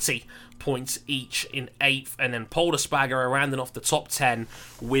 40 points each in eighth. And then Paul Espargaro rounding off the top 10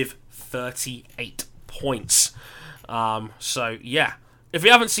 with 38 points. So, yeah. If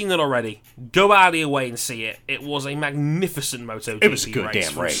you haven't seen it already, go out of your way and see it. It was a magnificent MotoGP race. It was a good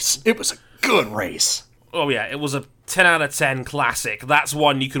damn race. It was a good race. Oh, yeah. It was a 10 out of 10 classic. That's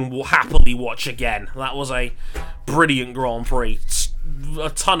one you can happily watch again. That was a brilliant Grand Prix. A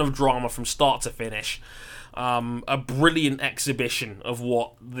ton of drama from start to finish. A brilliant exhibition of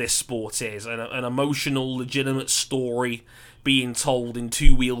what this sport is. An emotional, legitimate story being told in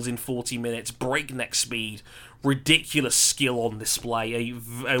two wheels in 40 minutes. Breakneck speed. Ridiculous skill on display,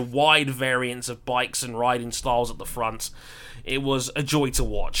 a wide variance of bikes and riding styles at the front. It was a joy to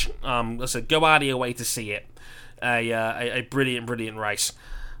watch. So go out of your way to see it. A brilliant, brilliant race.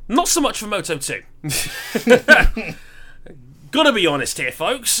 Not so much for Moto2. Gotta be honest here,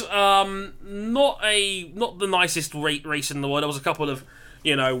 folks. Not the nicest race in the world. There was a couple of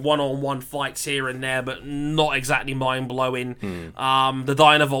one-on-one fights here and there, but not exactly mind-blowing. The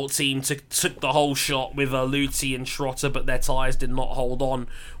Dynavolt team took the whole shot with Luthi and Schrotter, but their tyres did not hold on,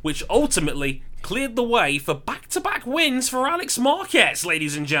 which ultimately cleared the way for back-to-back wins for Alex Marquez,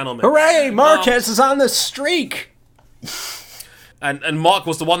 ladies and gentlemen. Hooray! Marquez is on the streak! And Mark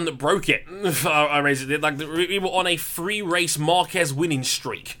was the one that broke it. I raised it. Like, we were on a 3-race Marquez winning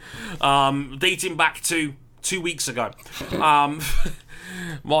streak, dating back to 2 weeks ago.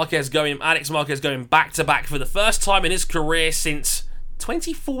 Alex Marquez going back-to-back for the first time in his career since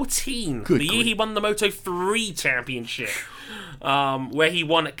 2014, the year he won the Moto3 championship, where he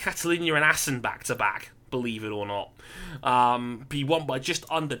won at Catalunya and Assen back-to-back, believe it or not. He won by just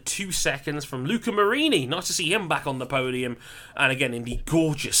under 2 seconds from Luca Marini. Nice to see him back on the podium, and again in the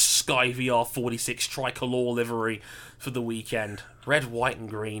gorgeous Sky VR 46 tricolor livery for the weekend. Red, white and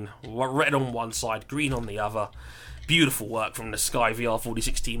green. Red on one side, green on the other. Beautiful work from the Sky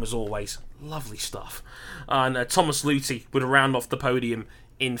VR46 team as always. Lovely stuff. And Thomas Luthi would round off the podium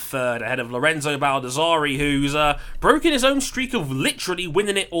in third, ahead of Lorenzo Baldassari, who's broken his own streak of literally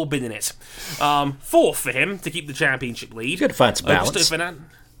winning it or binning it. Fourth for him to keep the championship lead. Good to find some balance.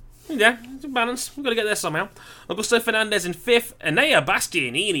 Yeah, balance. We've got to get there somehow. Augusto Fernandez in fifth, Enea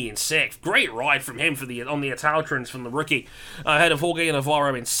Bastianini in sixth. Great ride from him on the Italtrans from the rookie. Ahead of Jorge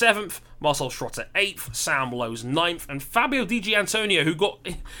Navarro in seventh, Marcel Schrotter eighth, Sam Lowe's ninth, and Fabio Di Gianantonio, who got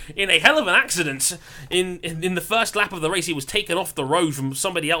in a hell of an accident in the first lap of the race. He was taken off the road from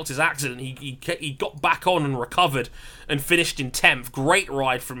somebody else's accident. He got back on and recovered and finished in 10th. Great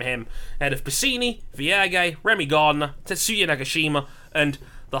ride from him. Ahead of Piscini, Viage, Remy Gardner, Tetsuya Nagashima, and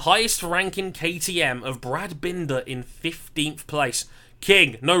the highest ranking KTM of Brad Binder in 15th place.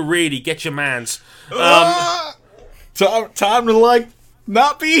 King, no really, get your mans. Time to,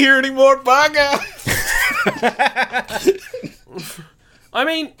 not be here anymore, bye guys. I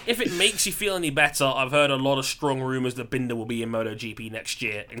mean, if it makes you feel any better, I've heard a lot of strong rumours that Binder will be in MotoGP next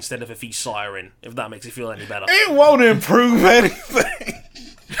year instead of if he's siren, if that makes you feel any better. It won't improve anything.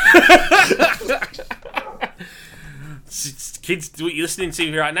 Kids, what you're listening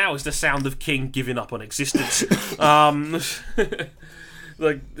to right now is the sound of King giving up on existence.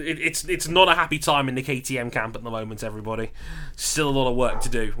 Like it's not a happy time in the KTM camp at the moment. Everybody, still a lot of work to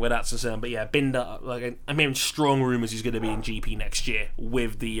do where that's concerned. But yeah, Binder, like I'm hearing strong rumours he's going to be in GP next year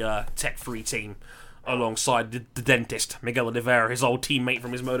with the Tech 3 team, alongside the dentist Miguel Oliveira, his old teammate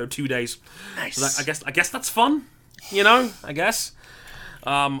from his Moto 2 days. Nice. So I guess that's fun. I guess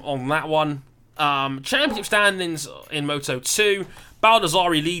on that one. Championship standings in Moto 2.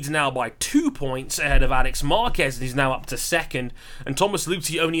 Baldassarri leads now by 2 points ahead of Alex Marquez, and he's now up to second. And Thomas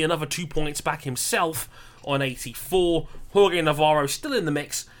Luthi only another 2 points back himself on 84. Jorge Navarro still in the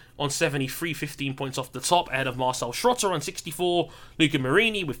mix on 73, 15 points off the top, ahead of Marcel Schrotter on 64. Luca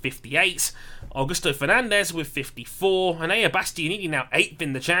Marini with 58. Augusto Fernandez with 54. And Aya Bastianini now 8th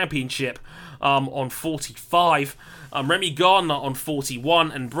in the championship on 45. Remy Gardner on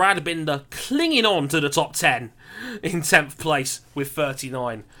 41. And Brad Binder clinging on to the top 10 in 10th place with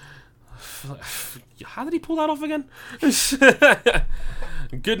 39. How did he pull that off again?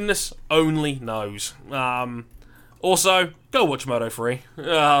 Goodness only knows. Also, go watch Moto 3.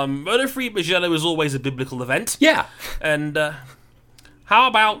 Moto 3 at Mugello is always a biblical event. Yeah. And how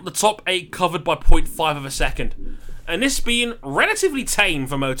about the top 8 covered by 0.5 of a second? And this being relatively tame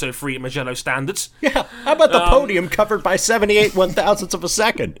for Moto 3 at Mugello standards. Yeah. How about the podium covered by 78 1,000ths of a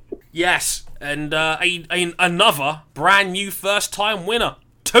second? Yes. And another brand new first-time winner.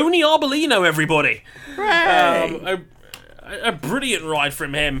 Tony Arbolino, everybody. Hooray! A brilliant ride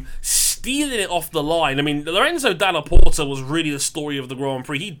from him, stealing it off the line. I mean, Lorenzo Dalla Porta was really the story of the Grand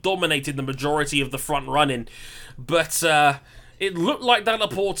Prix. He dominated the majority of the front running, but it looked like Dalla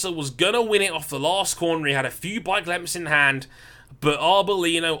Porta was going to win it off the last corner. He had a few bike lengths in hand, but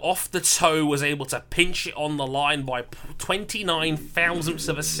Arbolino, off the toe, was able to pinch it on the line by 29 thousandths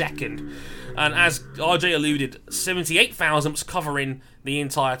of a second. And as RJ alluded, 78 thousandths covering the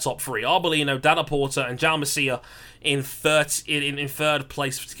entire top 3. Arbolino, Dalla Porta, and Jaume Masia in third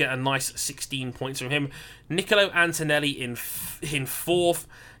place to get a nice 16 points from him. Niccolo Antonelli in 4th.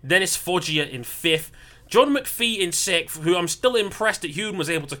 Dennis Foggia in 5th. John McPhee in 6th, who I'm still impressed that Hume was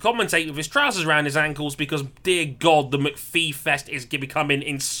able to commentate with his trousers around his ankles, because, dear God, the McPhee fest is becoming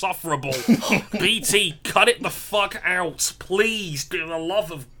insufferable. BT, cut it the fuck out, please, for the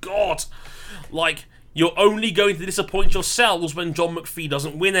love of God. Like, you're only going to disappoint yourselves when John McPhee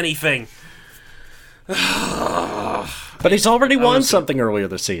doesn't win anything. But he's already won something earlier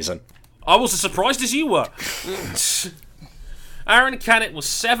this season. I was as surprised as you were. Aaron Canet was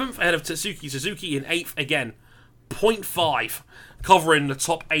 7th ahead of Tatsuki Suzuki in 8th again. 0.5 covering the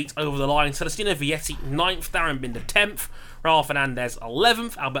top 8 over the line. Celestino Vietti 9th, Darren Binder 10th, Raul Fernandez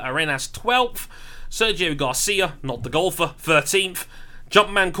 11th, Albert Arenas 12th, Sergio Garcia, not the golfer, 13th,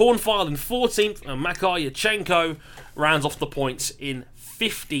 Jumpman Cornfile in 14th, and Makar Yachenko rounds off the points in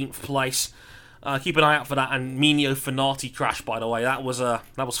 15th place. Keep an eye out for that and Minio Finati crash, by the way. That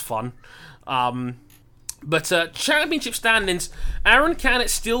was fun. But championship standings, Aaron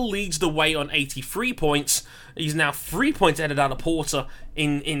Canet still leads the way on 83 points. He's now 3 points ahead of Dalla Porta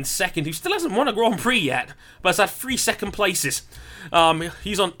in second, who still hasn't won a Grand Prix yet, but has had 3 second places.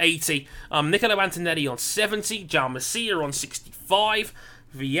 He's on 80. Niccolo Antonelli on 70. Jaume Masia on 65.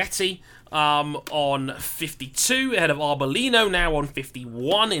 Vietti on 52, ahead of Arbolino, now on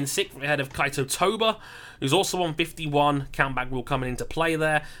 51, in 6th, ahead of Kaito Toba, who's also on 51, countback rule coming into play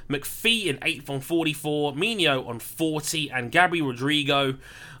there. McPhee in 8th on 44, Minio on 40, and Gabby Rodrigo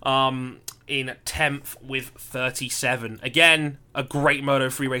in 10th with 37. Again, a great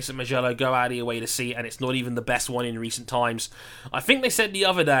Moto3 race at Mugello, go out of your way to see, and it's not even the best one in recent times. I think they said the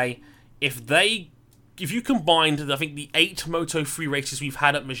other day, if you combined, I think, the 8 Moto3 races we've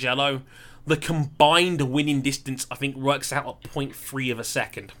had at Mugello, the combined winning distance, I think, works out at 0.3 of a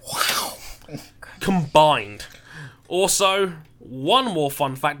second. Wow. Combined. Also, one more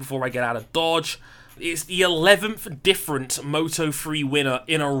fun fact before I get out of Dodge. It's the 11th different Moto3 winner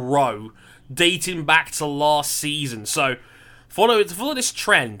in a row, dating back to last season. So, follow this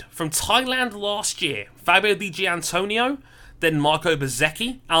trend. From Thailand last year, Fabio Di Gianantonio, then Marco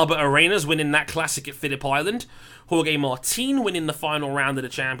Bezzecchi, Albert Arenas winning that classic at Phillip Island, Jorge Martin winning the final round of the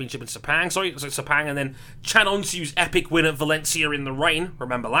championship in Sepang, and then Chan Onsu's epic win at Valencia in the rain,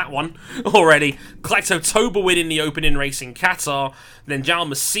 remember that one already, Kaito Toba winning the opening race in Qatar, then Jaume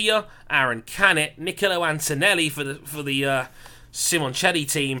Masia, Aaron Canet, Niccolo Antonelli for the Simoncelli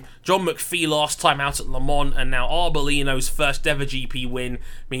team, John McPhee last time out at Le Mans, and now Arbolino's first ever GP win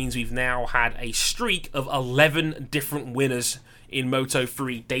means we've now had a streak of 11 different winners in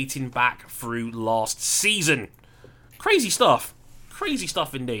Moto3 dating back through last season. Crazy stuff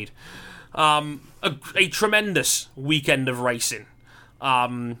indeed. A tremendous weekend of racing,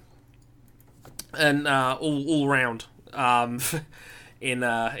 and all round. in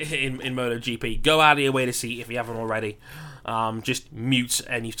MotoGP. Go out of your way to see it if you haven't already. Just mute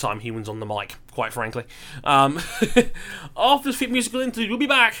any time humans on the mic, quite frankly. After this fit musical interlude, we'll be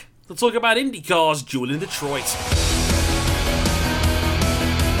back to talk about IndyCar's duel in Detroit.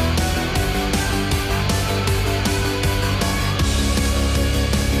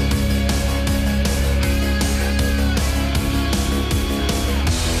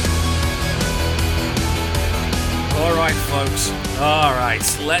 Alright, folks.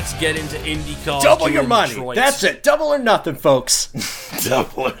 Alright, let's get into IndyCar's Double duel your in money. Detroit. That's it. Double or nothing, folks.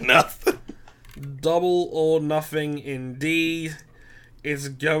 Double or nothing. Double or nothing indeed. It's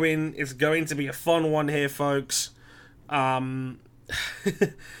going to be a fun one here, folks. I'm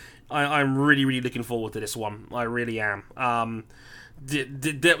really, really looking forward to this one. I really am.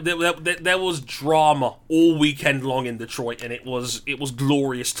 There was drama all weekend long in Detroit, and it was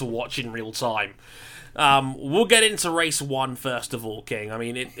glorious to watch in real time. We'll get into race 1 first of all, King. I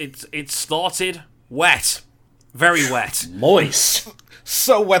mean, it started wet, very wet, Moist.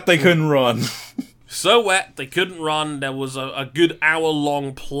 So wet they couldn't run. so wet they couldn't run. There was a good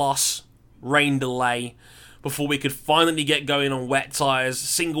hour-long plus rain delay before we could finally get going on wet tyres,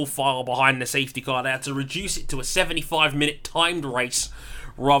 single file behind the safety car. They had to reduce it to a 75-minute timed race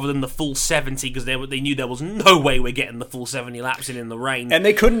rather than the full 70 because they knew there was no way we're getting the full 70 laps in the rain. And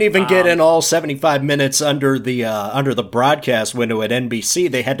they couldn't even get in all 75 minutes under the broadcast window at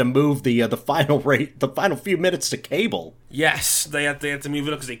NBC. They had to move the final few minutes to cable. Yes, they had to move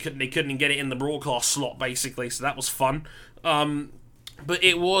it up because they couldn't get it in the broadcast slot basically. So that was fun. But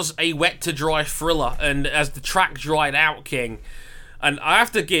it was a wet to dry thriller, and as the track dried out, King, and I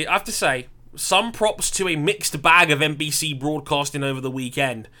have to say, some props to a mixed bag of NBC broadcasting over the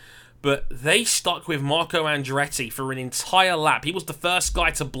weekend, but they stuck with Marco Andretti for an entire lap. He was the first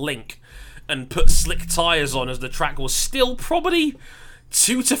guy to blink and put slick tyres on as the track was still probably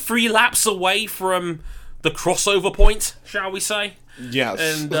 2 to 3 laps away from the crossover point, shall we say? Yes.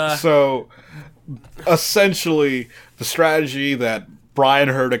 And so, essentially, the strategy that Brian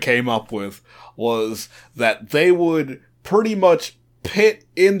Herta came up with was that they would pretty much pit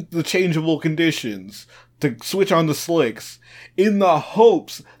in the changeable conditions to switch on the slicks in the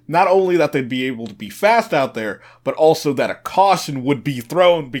hopes not only that they'd be able to be fast out there, but also that a caution would be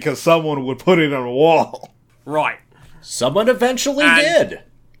thrown because someone would put it on a wall. right. Someone eventually did.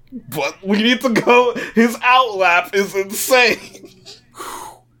 But we need to go. His outlap is insane.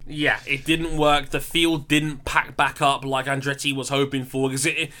 Yeah, it didn't work. The field didn't pack back up like Andretti was hoping for. Because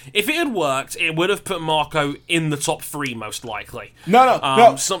if it had worked, it would have put Marco in the top 3 most likely.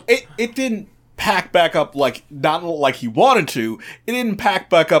 No. Some- It didn't pack back up not like he wanted to. It didn't pack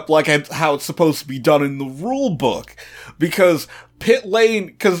back up like how it's supposed to be done in the rule book. Because pit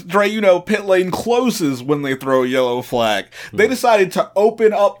lane closes when they throw a yellow flag. They decided to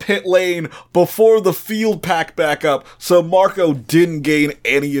open up pit lane before the field packed back up, so Marco didn't gain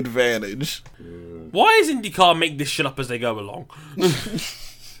any advantage. Why does IndyCar make this shit up as they go along?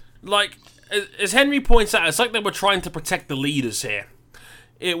 Like, as Henry points out, it's like they were trying to protect the leaders here.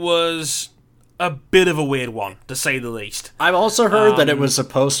 It was a bit of a weird one, to say the least. I've also heard that it was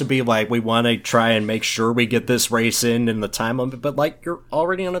supposed to be like, we want to try and make sure we get this race in the time limit, but like, you're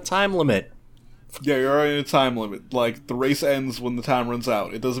already on a time limit. Yeah, you're already in a time limit. Like, the race ends when the time runs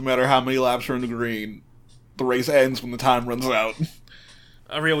out. It doesn't matter how many laps are in the green. The race ends when the time runs out.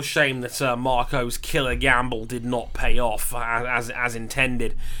 A real shame that Marco's killer gamble did not pay off as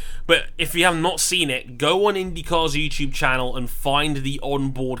intended. But if you have not seen it, go on IndyCar's YouTube channel and find the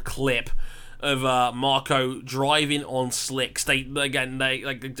onboard clip of Marco driving on slicks. They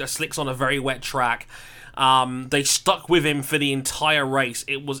slicks on a very wet track. They stuck with him for the entire race.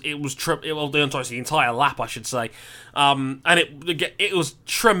 The entire lap, I should say. And it was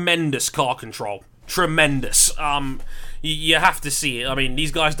tremendous car control. Tremendous. You have to see it. I mean,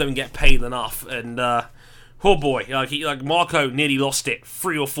 these guys don't get paid enough, and oh boy, Marco nearly lost it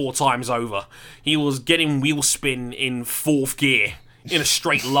 3 or 4 times over. He was getting wheel spin in 4th gear in a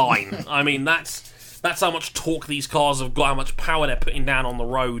straight line. I mean, that's how much torque these cars have got, how much power they're putting down on the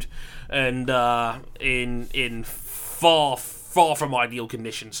road, and in far from ideal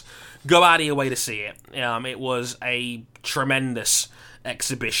conditions. Go out of your way to see it. It was a tremendous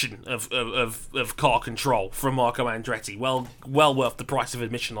exhibition of car control from Marco Andretti. Well worth the price of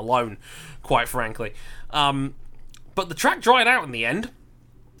admission alone, quite frankly. But the track dried out in the end,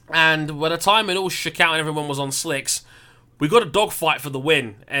 and by the time it all shook out and everyone was on slicks, we got a dogfight for the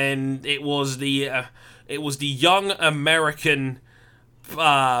win, and it was the young American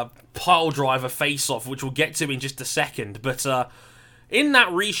pile driver face-off, which we'll get to in just a second. But in that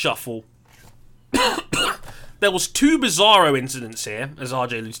reshuffle, there was 2 Bizarro incidents here, as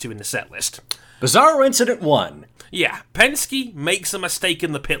RJ alludes to in the set list. Bizarro Incident 1. Yeah, Penske makes a mistake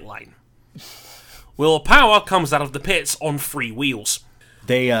in the pit lane. Will Power comes out of the pits on 3 wheels.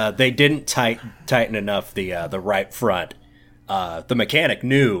 They didn't tighten enough the right front. The mechanic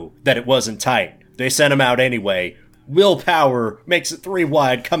knew that it wasn't tight. They sent him out anyway. Will Power makes it 3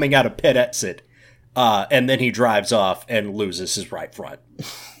 wide coming out of pit exit. And then he drives off and loses his right front.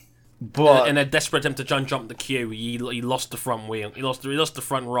 But In a desperate attempt to jump the queue, he lost the front wheel. He lost the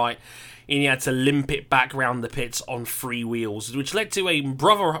front right, and he had to limp it back round the pits on 3 wheels, which led to a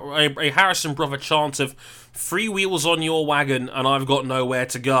Harrison brother chant of 3 wheels on your wagon and I've got nowhere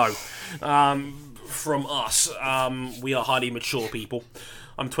to go. From us, we are highly mature people.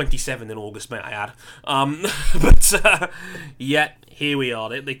 I'm 27 in August, may I add. But yet here we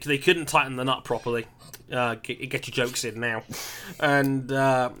are. They couldn't tighten the nut properly. Get your jokes in now, and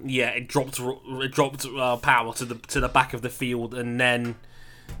it dropped Power to the back of the field, and then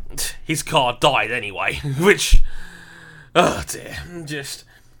his car died anyway. Which, oh dear, just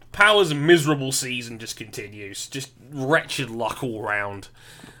Power's miserable season just continues, just wretched luck all round.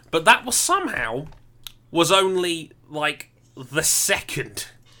 But that was only like the second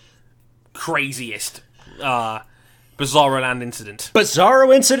craziest Bizarro Land incident.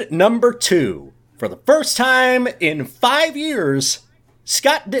 Bizarro Incident number 2. For the first time in 5 years,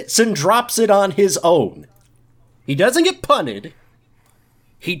 Scott Dixon drops it on his own. He doesn't get punted.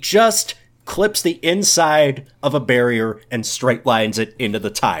 He just clips the inside of a barrier and straight lines it into the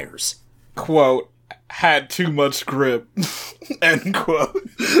tires. quote, had too much grip, end quote.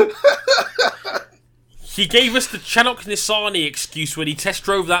 He gave us the Chanok Nissani excuse when he test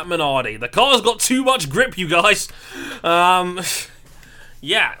drove that Minardi. The car's got too much grip, you guys.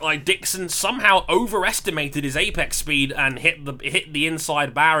 Yeah, like Dixon somehow overestimated his apex speed and hit the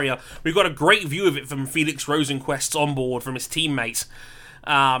inside barrier. We've got a great view of it from Felix Rosenquist's onboard from his teammates.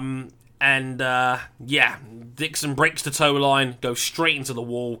 Dixon breaks the tow line, goes straight into the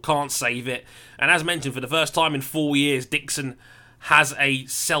wall, can't save it. And as mentioned, for the first time in 4 years, Dixon has a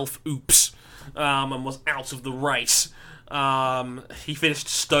self-oops and was out of the race. He finished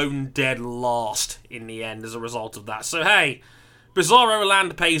stone dead last in the end as a result of that. So hey, Bizarro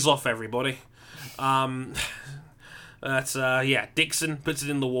Land pays off, everybody. Dixon puts it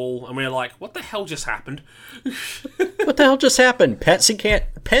in the wall, and we're like, what the hell just happened? What the hell just happened?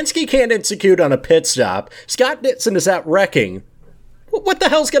 Penske can't execute on a pit stop. Scott Dixon is out wrecking. What the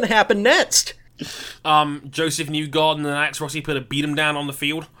hell's going to happen next? Joseph Newgarden and Alex Rossi beat him down on the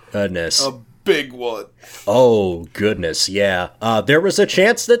field. Goodness. A big one. Oh, goodness, yeah. There was a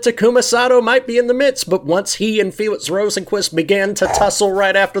chance that Takuma Sato might be in the midst, but once he and Felix Rosenquist began to tussle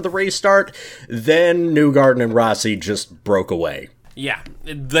right after the restart, then Newgarden and Rossi just broke away. Yeah,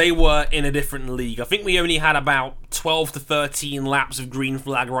 they were in a different league. I think we only had about 12 to 13 laps of green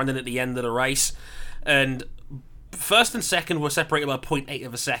flag running at the end of the race, and first and second were separated by 0.8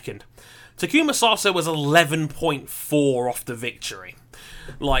 of a second. Takuma Sato was 11.4 off the victory.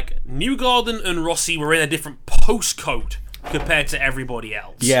 Like, Newgarden and Rossi were in a different postcode compared to everybody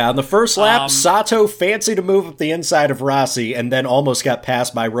else. Yeah, on the first lap, Sato fancied a move up the inside of Rossi and then almost got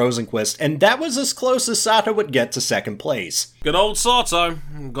passed by Rosenquist, and that was as close as Sato would get to second place. Good old Sato.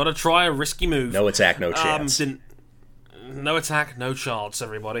 Gotta try a risky move. No attack, no chance. No attack, no chance,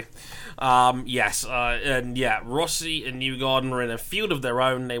 everybody. Rossi and Newgarden were in a field of their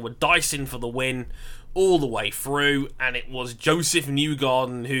own. They were dicing for the win all the way through, and it was Joseph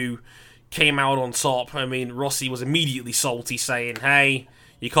Newgarden who came out on top. I mean, Rossi was immediately salty, saying, hey,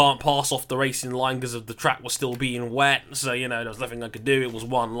 you can't pass off the racing line because the track was still being wet, so, there was nothing I could do. It was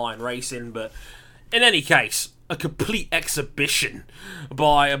one-line racing, but in any case, a complete exhibition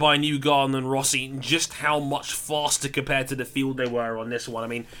by Newgarden and Rossi, and just how much faster compared to the field they were on this one. I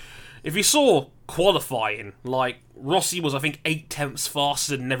mean, if you saw qualifying, like, Rossi was, I think, 8/10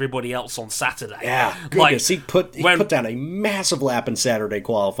 faster than everybody else on Saturday. Yeah, goodness, he put down a massive lap in Saturday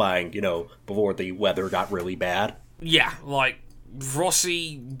qualifying, before the weather got really bad. Yeah, like,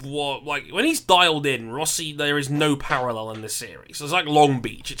 Rossi, when he's dialed in, Rossi, there is no parallel in this series. It's like Long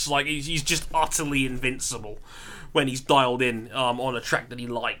Beach. It's like he's just utterly invincible when he's dialed in on a track that he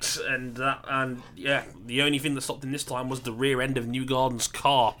likes. And the only thing that stopped him this time was the rear end of Newgarden's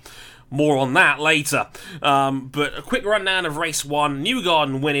car. More on that later. But a quick rundown of race 1.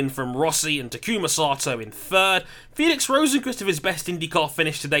 Newgarden winning from Rossi and Takuma Sato in 3rd. Felix Rosenquist of his best IndyCar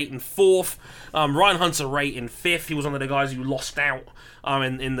finish to date in 4th. Ryan Hunter-Reay in 5th. He was one of the guys who lost out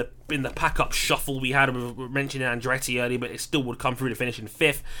in the pack-up shuffle we had. We mentioned Andretti earlier, but it still would come through to finish in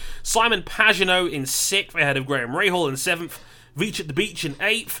 5th. Simon Pagenaud in 6th, ahead of Graham Rahal in 7th. Veach at the Beach in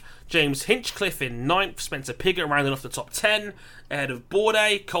 8th. James Hinchcliffe in 9th, Spencer Pigot rounding off the top 10, ahead of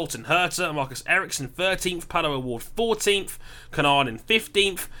Bourdais, Colton Herter, Marcus Ericsson 13th, Pato O'Ward 14th, Kanaan in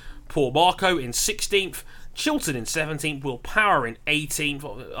 15th, Paul Marco in 16th, Chilton in 17th, Will Power in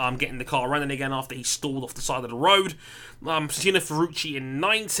 18th, getting the car running again after he stalled off the side of the road. Santino Ferrucci in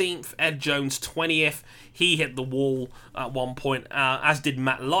 19th, Ed Jones 20th. He hit the wall at one point, as did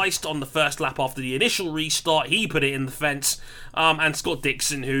Matt Leist on the first lap after the initial restart. He put it in the fence. And Scott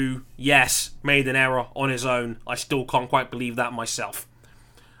Dixon, who, yes, made an error on his own. I still can't quite believe that myself.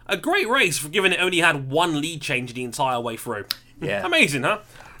 A great race, for given it only had one lead change the entire way through. Yeah. Amazing, huh?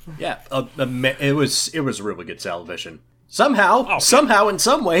 Yeah, it was really good television. Somehow, in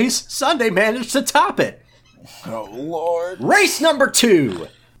some ways, Sunday managed to top it. Oh, Lord. Race number 2.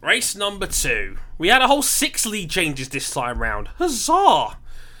 Race number 2. We had a whole 6 lead changes this time round. Huzzah!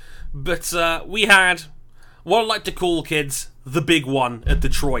 But we had what I like to call, kids, the big one at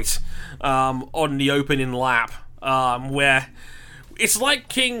Detroit on the opening lap, where it's like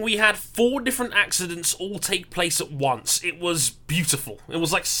King, we had 4 different accidents all take place at once. It was beautiful. It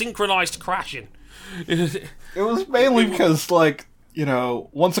was like synchronized crashing. It was mainly because, like, you know,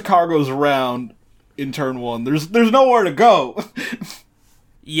 once a car goes around in turn 1, there's nowhere to go.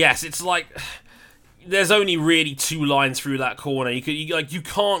 Yes, it's like there's only really 2 lines through that corner. You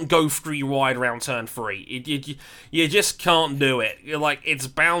can't go free wide around turn 3. You just can't do it. It's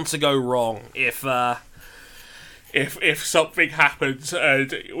bound to go wrong if something happens.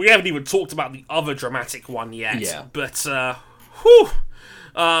 And we haven't even talked about the other dramatic one yet. Yeah. But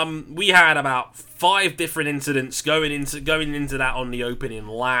we had about 5 different incidents going into that on the opening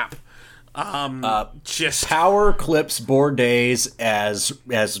lap. Just Power clips Bourdais as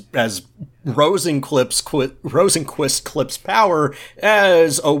Rosenquist clips Power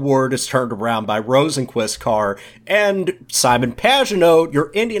as O'Ward is turned around by Rosenquist's car, and Simon Pagenaud,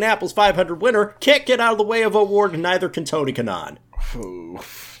 your Indianapolis 500 winner, can't get out of the way of O'Ward, and neither can Tony Kanaan.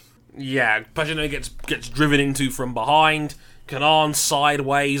 Yeah, Pagenaud gets driven into from behind. Kanaan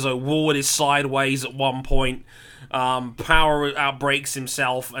sideways. O'Ward is sideways at one point. Power outbrakes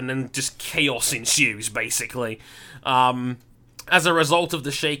himself, and then just chaos ensues, basically. As a result of the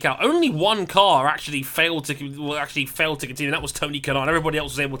shakeout, only one car actually failed to continue. That was Tony Kanaan. Everybody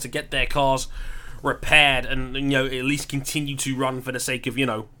else was able to get their cars repaired and, you know, at least continue to run for the sake of, you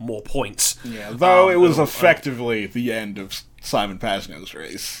know, more points. Yeah, though it was effectively the end of Simon Pagenaud's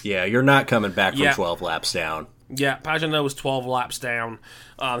race. Yeah, you're not coming back from 12 laps down. Yeah, Pagenaud was 12 laps down.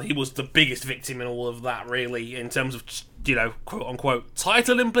 He was the biggest victim in all of that, really, in terms of, you know, quote-unquote,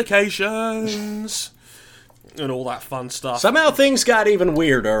 title implications and all that fun stuff. Somehow things got even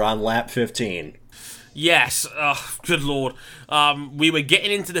weirder on lap 15. Yes, good lord. We were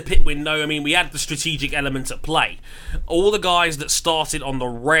getting into the pit window. I mean, we had the strategic element at play. All the guys that started on the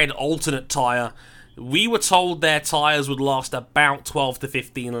red alternate tyre, we were told their tyres would last about 12 to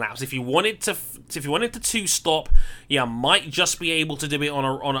 15 laps. If you wanted to 2-stop, you might just be able to do it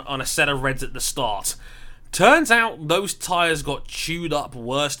on a set of reds at the start. Turns out those tyres got chewed up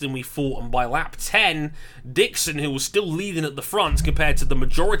worse than we thought, and by lap 10, Dixon, who was still leading at the front compared to the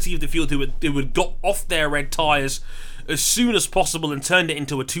majority of the field who had got off their red tyres as soon as possible and turned it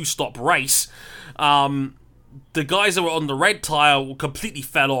into a 2-stop race, the guys that were on the red tyre completely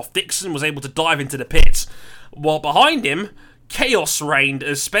fell off. Dixon was able to dive into the pits, while behind him, chaos reigned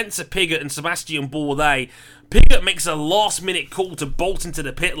as Spencer Pigot and Sebastian Bourdais. Pigot makes a last-minute call to bolt into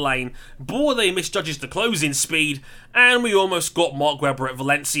the pit lane. Bourdais misjudges the closing speed, and we almost got Mark Webber at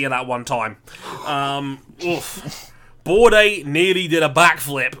Valencia that one time. Bourdais nearly did a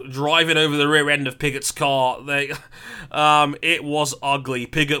backflip, driving over the rear end of Pigot's car. It was ugly.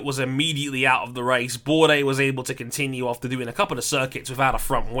 Pigot was immediately out of the race. Bourdais was able to continue after doing a couple of circuits without a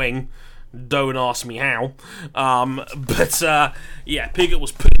front wing. Don't ask me how. Pigot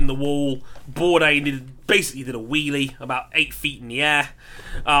was put in the wall. Bourdais basically did a wheelie about 8 feet in the air.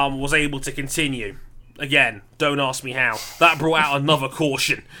 Was able to continue. Again, don't ask me how. That brought out another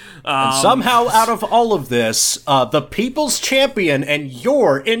caution. And somehow, out of all of this, the People's Champion and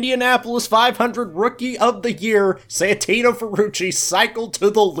your Indianapolis 500 Rookie of the Year, Santino Ferrucci, cycled to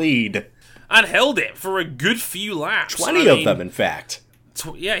the lead. And held it for a good few laps. 20 of them, in fact.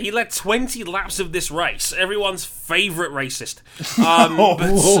 He led 20 laps of this race. Everyone's favourite racist.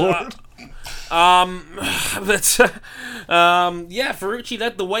 Ferrucci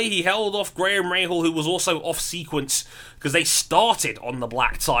led the way. He held off Graham Rahal, who was also off sequence because they started on the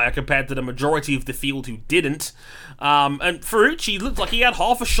black tyre compared to the majority of the field who didn't. And Ferrucci looked like he had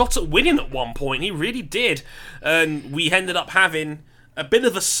half a shot at winning at one point. He really did. And we ended up having a bit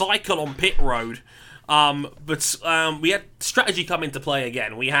of a cycle on pit road. But we had strategy come into play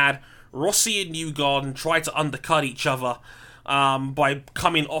again. We had Rossi and Newgarden try to undercut each other by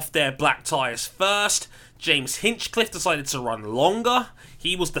coming off their black tyres first. James Hinchcliffe decided to run longer.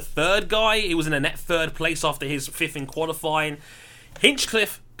 He was the third guy. He was in a net third place after his fifth in qualifying.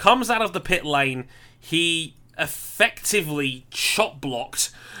 Hinchcliffe comes out of the pit lane. He effectively chop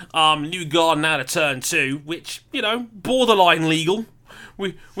blocked Newgarden out of turn 2, which, borderline legal.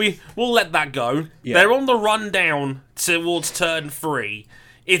 We'll let that go. Yeah. They're on the run down towards turn 3.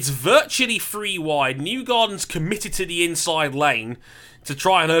 It's virtually free wide. Newgarden's committed to the inside lane to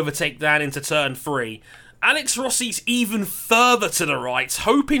try and overtake that into turn 3. Alex Rossi's even further to the right,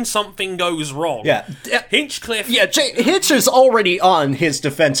 hoping something goes wrong. Yeah. Hinchcliffe... Yeah, Hinch is already on his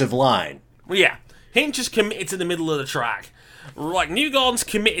defensive line. Yeah. Hinch is committed to the middle of the track. Like, Newgarden's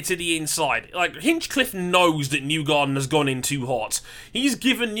committed to the inside. Like, Hinchcliffe knows that Newgarden has gone in too hot. He's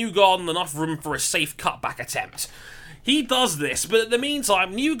given Newgarden enough room for a safe cutback attempt. He does this, but in the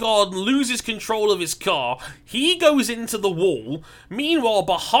meantime, Newgarden loses control of his car. He goes into the wall. Meanwhile,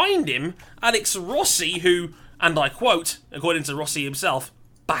 behind him, Alex Rossi, who, and I quote, according to Rossi himself,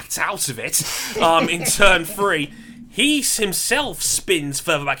 backed out of it in turn 3. He himself spins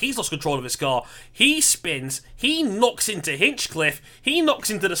further back. He's lost control of his car. He spins. He knocks into Hinchcliffe. He knocks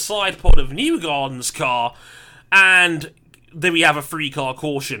into the side pod of Newgarden's car. And then we have a 3-car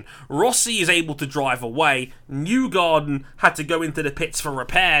caution. Rossi is able to drive away. Newgarden had to go into the pits for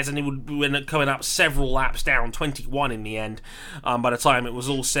repairs, and he would end up coming up several laps down, 21 in the end, by the time it was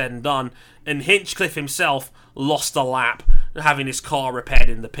all said and done. And Hinchcliffe himself lost a lap, having his car repaired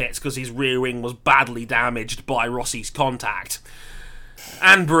in the pits because his rear wing was badly damaged by Rossi's contact.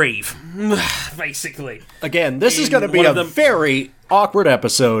 And breathe, basically. Again, this is going to be a very awkward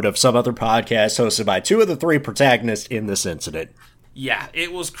episode of some other podcast hosted by 2 of the 3 protagonists in this incident. Yeah,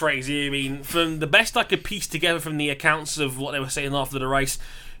 it was crazy. I mean, from the best I could piece together from the accounts of what they were saying after the race,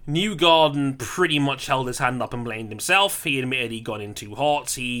 Newgarden pretty much held his hand up and blamed himself. He admitted he'd gone in too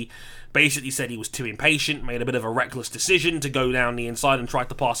hot. He basically said he was too impatient, made a bit of a reckless decision to go down the inside and try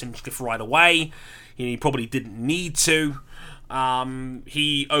to pass Hinchcliffe right away. He probably didn't need to.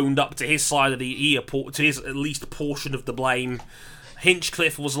 He owned up to his side of to his at least portion of the blame.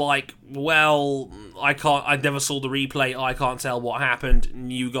 Hinchcliffe was like, well, I never saw the replay, I can't tell what happened.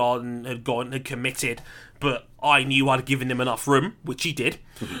 Newgarden had committed, but I knew I'd given him enough room, which he did,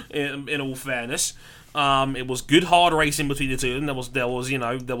 in all fairness. It was good hard racing between the two, and there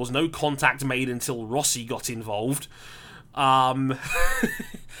was no contact made until Rossi got involved. Alex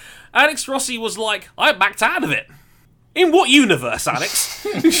Rossi was like, I backed out of it. In what universe,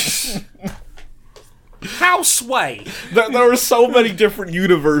 Alex? How sway? There are so many different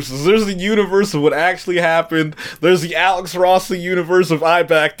universes. There's the universe of what actually happened. There's the Alex Rossi universe of I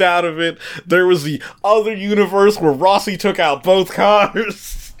backed out of it. There was the other universe where Rossi took out both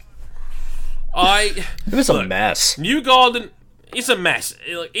cars. It was a mess. Newgarden, it's a mess.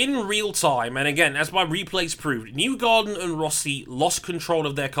 In real time, and again, as my replays proved, Newgarden and Rossi lost control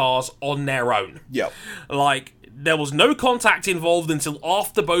of their cars on their own. Yep. There was no contact involved until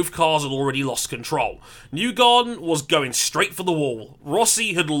after both cars had already lost control. Newgarden was going straight for the wall.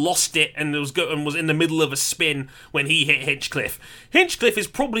 Rossi had lost it and was in the middle of a spin when he hit Hinchcliffe. Hinchcliffe is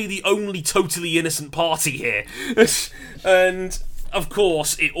probably the only totally innocent party here. And, of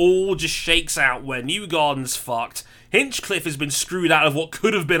course, it all just shakes out where Newgarden's fucked. Hinchcliffe has been screwed out of what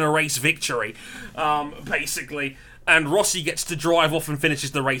could have been a race victory, basically. And Rossi gets to drive off and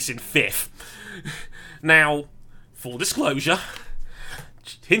finishes the race in 5th. Now, full disclosure,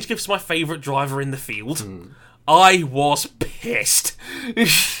 Hinchcliffe's my favourite driver in the field. I was pissed.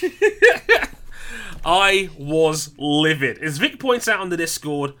 I was livid. As Vic points out on the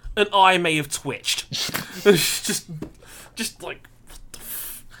Discord, an eye may have twitched. just like, what the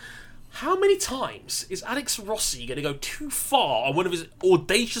how many times is Alex Rossi going to go too far on one of his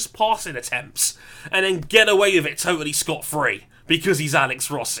audacious passing attempts and then get away with it totally scot-free because he's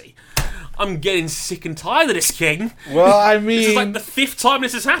Alex Rossi? I'm getting sick and tired of this, King. Well, I mean, this is like the 5th time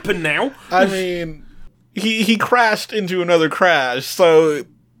this has happened now. I mean, he crashed into another crash, so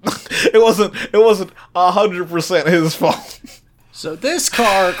it wasn't 100% his fault. So this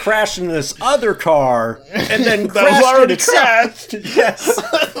car crashed into this other car, and then that was already crashed. Yes.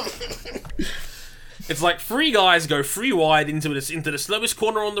 It's like 3 guys go 3 wide into the slowest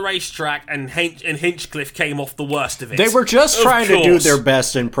corner on the racetrack, and Hinchcliffe came off the worst of it. They were just trying to do their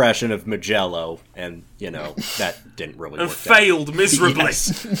best impression of Mugello, and, that didn't really work out. And failed miserably.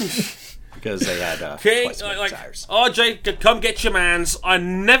 Yes. Because they had tires. RJ, come get your mans. I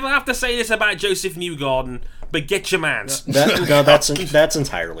never have to say this about Joseph Newgarden, but get your mans. That's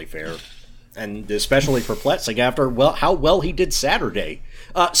entirely fair. and especially perplexing after how well he did Saturday.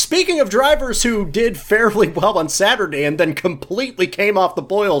 Speaking of drivers who did fairly well on Saturday and then completely came off the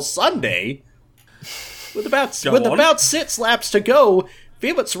boil Sunday, with about 6 laps to go,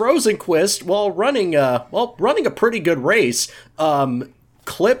 Felix Rosenqvist, while running a pretty good race,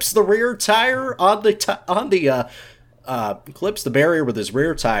 clips the rear tire clips the barrier with his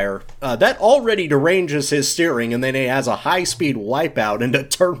rear tire. That already deranges his steering, and then he has a high-speed wipeout into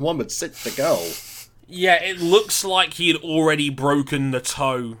turn 1 with 6 to go. Yeah, it looks like he had already broken the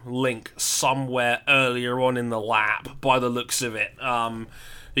toe link somewhere earlier on in the lap, by the looks of it.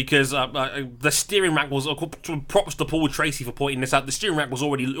 Because the steering rack was, props to Paul Tracy for pointing this out, the steering rack was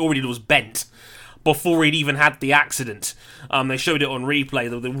already was bent before he'd even had the accident. They showed it on replay,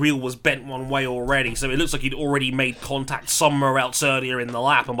 the wheel was bent one way already, so it looks like he'd already made contact somewhere else earlier in the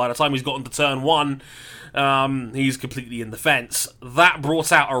lap, and by the time he's gotten to turn 1, he's completely in the fence. That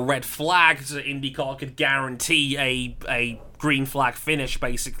brought out a red flag, so IndyCar could guarantee a green flag finish,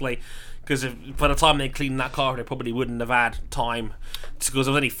 basically, because by the time they cleaned that car, they probably wouldn't have had time, because there was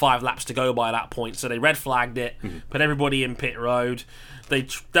only 5 laps to go by that point, so they red flagged it, put everybody in pit road.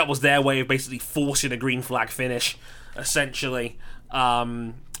 That was their way of basically forcing a green flag finish, essentially.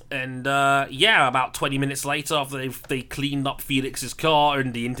 About 20 minutes later, after they cleaned up Felix's car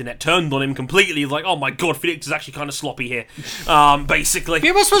and the internet turned on him completely, like, oh my god, Felix is actually kind of sloppy here, basically.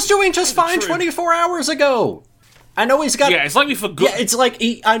 Felix was doing just fine 24 hours ago. I know he's got... Yeah, it's like we forgot... Yeah, it's like,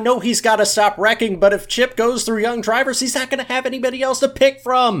 I know he's got to stop wrecking, but if Chip goes through young drivers, he's not going to have anybody else to pick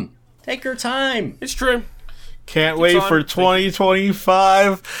from. Take your time. It's true. Can't wait for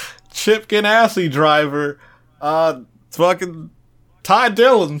 2025. Chip Ganassi driver. Fucking Ty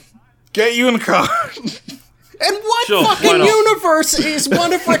Dillon. Get you in the car. And what fucking universe is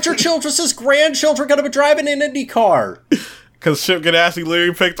one of Richard Childress's grandchildren going to be driving an Indy car? Because Chip Ganassi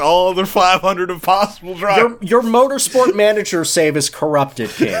literally picked all other 500 impossible drivers. Your motorsport manager save is corrupted,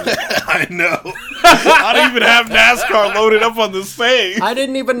 King. I know. I don't even have NASCAR loaded up on the save. I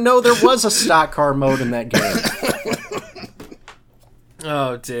didn't even know there was a stock car mode in that game.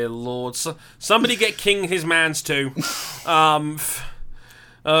 Oh, dear Lord. Somebody get King his mans too.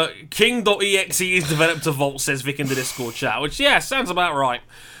 King.exe is developed to Volt, says Vic in the Discord chat, which, yeah, sounds about right.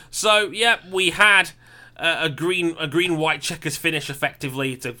 So, yeah, we had... a green-white checkers finish,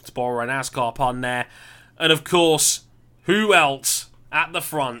 effectively, to borrow a NASCAR pun there. And, of course, who else at the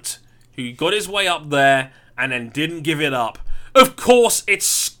front who got his way up there and then didn't give it up? Of course, it's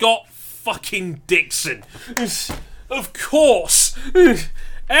Scott fucking Dixon. Of course.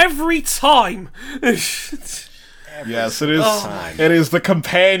 Every time. Yes, it is. It is the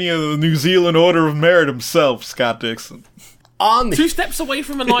companion of the New Zealand Order of Merit himself, Scott Dixon. 2 steps away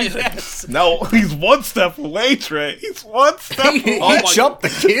from a knighthood. Yes. No, he's 1 step away, Trey. He's 1 step away. He jumped the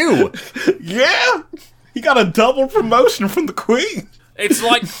queue. Yeah. He got a double promotion from the Queen. It's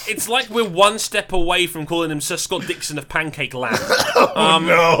like we're 1 step away from calling him Sir Scott Dixon of Pancake Land.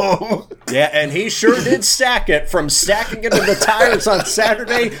 No. Yeah, and he sure did stack it, from stacking it in the tires on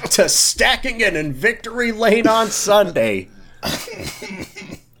Saturday to stacking it in victory lane on Sunday.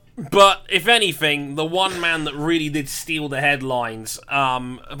 But, if anything, the one man that really did steal the headlines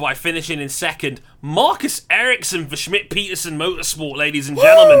by finishing in second, Marcus Ericsson for Schmidt-Peterson Motorsport, ladies and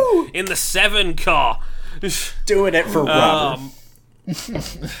gentlemen, in the 7 car. Doing it for Robert.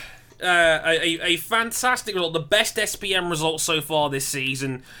 A fantastic result, the best SPM result so far this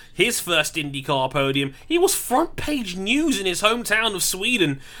season. His first IndyCar podium. He was front page news in his hometown of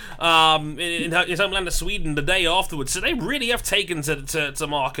Sweden, in his homeland of Sweden, the day afterwards. So they really have taken to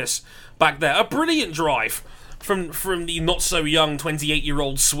Marcus back there. A brilliant drive from the not so young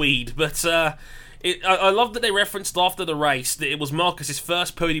 28-year-old Swede, but. I love that they referenced after the race that it was Marcus's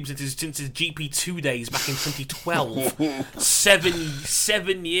first podium since his GP2 days back in 2012,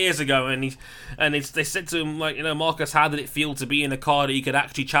 7 years ago, and they said to him, like, you know, Marcus, how did it feel to be in a car that you could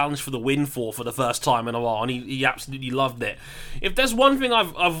actually challenge for the win for the first time in a while? And he absolutely loved it. If there's one thing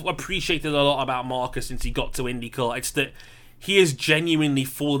I've appreciated a lot about Marcus since he got to IndyCar, it's that he has genuinely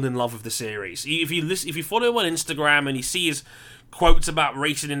fallen in love with the series. If you follow him on Instagram and you see his quotes about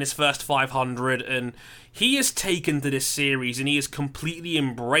racing in his first 500, and he has taken to this series and he has completely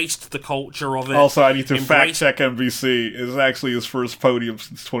embraced the culture of it. Also, I need to fact check NBC. It's actually his first podium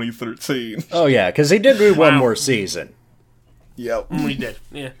since 2013. Oh yeah, because he did do one more season. Yep. He did,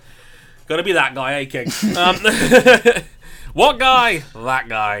 yeah. Gotta be that guy, eh, King? What guy? That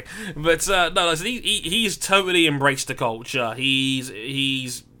guy. But no, he's totally embraced the culture.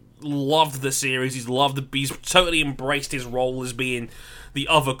 He's loved the series. He's totally embraced his role as being the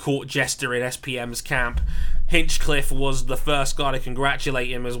other court jester in SPM's camp. Hinchcliffe was the first guy to congratulate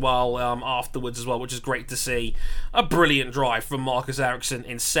him as well afterwards as well, which is great to see. A brilliant drive from Marcus Ericsson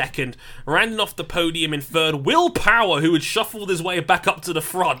in second. Rounding off the podium in third, Will Power, who had shuffled his way back up to the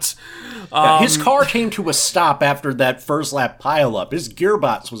front. His car came to a stop after that first lap pileup. His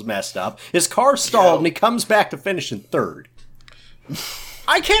gearbox was messed up. His car stalled, and he comes back to finish in third.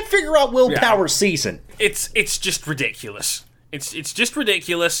 I can't figure out Will Power's season. It's just ridiculous. It's just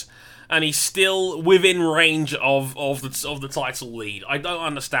ridiculous. And he's still within range of the title lead. I don't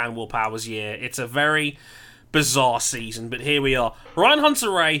understand Will Power's year. It's a very bizarre season, but here we are. Ryan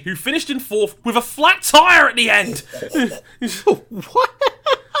Hunter-Reay, who finished in fourth with a flat tyre at the end. What?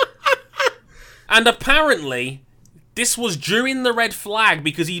 And apparently, this was during the red flag,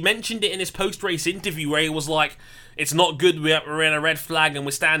 because he mentioned it in his post-race interview where he was like, it's not good we're in a red flag and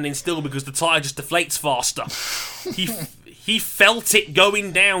we're standing still because the tyre just deflates faster. He felt it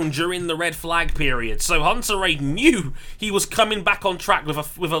going down during the red flag period, so Hunter-Reay knew he was coming back on track with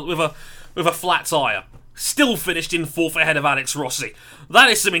a flat tyre. Still finished in fourth ahead of Alex Rossi. That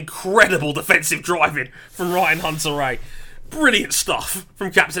is some incredible defensive driving from Ryan Hunter-Reay. Brilliant stuff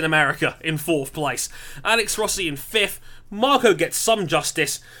from Captain America in fourth place. Alex Rossi in fifth. Marco gets some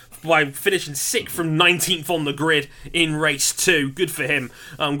justice by finishing 6th from 19th on the grid in race 2. Good for him.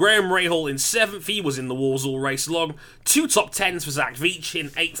 Graham Rahal in 7th. He was in the walls all race long. 2 top 10s for Zach Veach in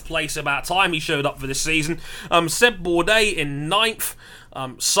 8th place, about time he showed up for this season. Seb Bourdais in 9th.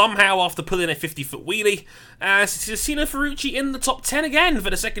 Somehow after pulling a 50-foot wheelie. Cecchino Ferrucci in the top 10 again for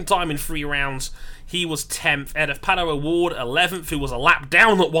the second time in 3 rounds. He was 10th, ahead of Pato O'Ward, 11th, who was a lap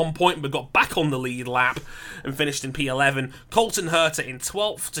down at one point but got back on the lead lap and finished in P11. Colton Herta in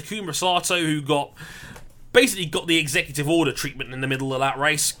 12th, Takuma Sato, who basically got the executive order treatment in the middle of that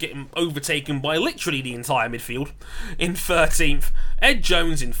race, getting overtaken by literally the entire midfield, in 13th. Ed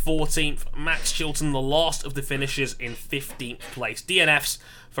Jones in 14th, Max Chilton, the last of the finishers, in 15th place. DNFs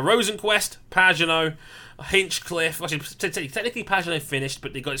for Rosenquist, Pagenaud, Hinchcliffe. Actually, technically Pagenaud finished,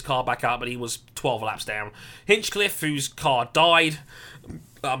 but they got his car back out, but he was 12 laps down. Hinchcliffe, whose car died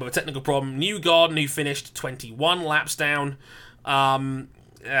of a technical problem. Newgarden, who finished 21 laps down. Matt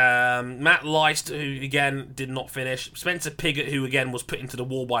Leist, who again did not finish. Spencer Piggott, who again was put into the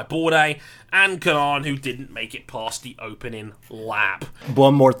wall by Bourdais. And Kanan, who didn't make it past the opening lap.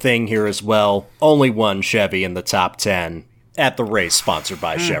 One more thing here as well. Only one Chevy in the top 10 at the race sponsored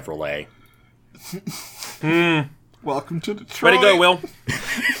by Chevrolet. Welcome to Detroit. Way to go, Will.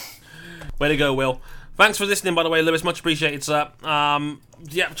 Way to go, Will. Thanks for listening, by the way, Lewis. Much appreciated, sir.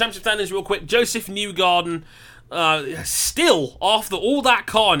 Championship standings real quick. Joseph Newgarden, still, after all that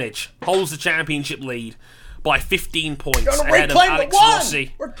carnage, holds the championship lead by 15 points ahead of Alex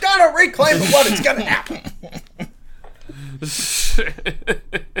Rossi. We're gonna reclaim the one. It's gonna happen.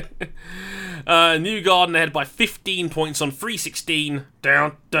 Newgarden ahead by 15 points on 3:16.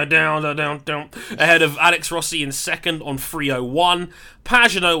 Down. Ahead of Alex Rossi in second on 3:01.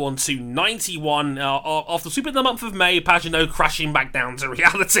 Pagenaud on 2:91. After sweeping the month of May, Pagenaud crashing back down to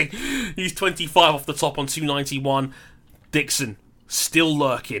reality. He's 25 off the top on 2:91. Dixon still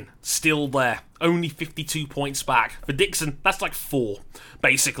lurking, still there. Only 52 points back. For Dixon, that's like 4,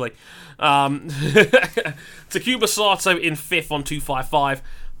 basically. Takuma Sato in 5th on 2:55.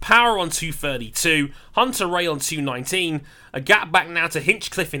 Power on 2:32. Hunter-Reay on 2:19. A gap back now to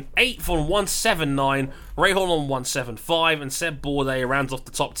Hinchcliffe in 8th on 1:79. Rahal on 1:75. And Seb Bourdais rounds off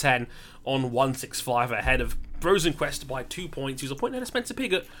the top 10 on 1:65, ahead of Rosenquist by 2 points, who's a point ahead of Spencer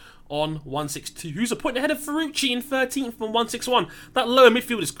Piggott on 1:62, who's a point ahead of Ferrucci in 13th on 1:61. That lower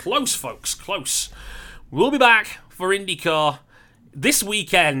midfield is close, folks, close. We'll be back for IndyCar this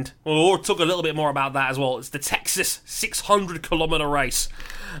weekend. We'll talk a little bit more about that as well. It's the Texas 600-kilometer race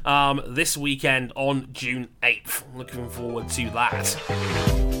this weekend on June 8th. Looking forward to that.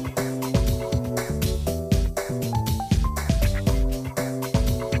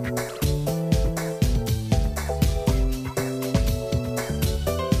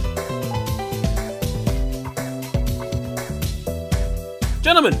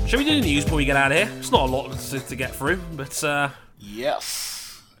 Gentlemen, shall we do the news before we get out of here? It's not a lot to get through, but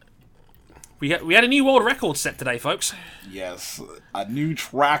Yes. we had a new world record set today, folks. Yes. A new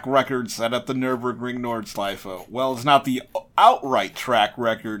track record set at the Nürburgring Nordschleife. Well, it's not the outright track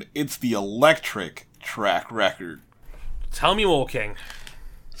record, it's the electric track record. Tell me more, King.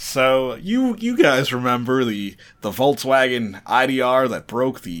 So, you guys remember the Volkswagen IDR that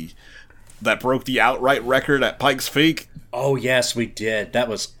broke the outright record at Pikes Peak? Oh, yes, we did. That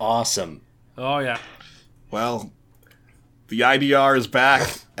was awesome. Oh, yeah. Well, the IDR is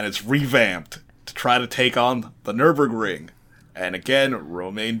back, and it's revamped to try to take on the Nürburgring. And again,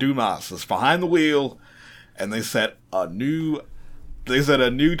 Romain Dumas is behind the wheel, and they set a new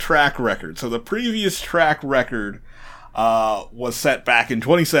track record. So the previous track record was set back in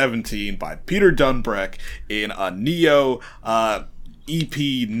 2017 by Peter Dunbreck in a Neo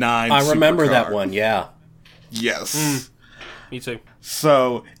EP9. I remember supercar. that one, yeah. Yes. Me too.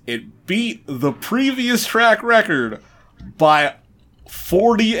 So it beat the previous track record by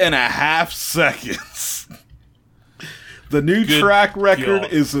 40 and a half seconds. The new track record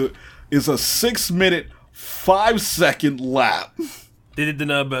God. is a 6-minute, 5-second lap. They did the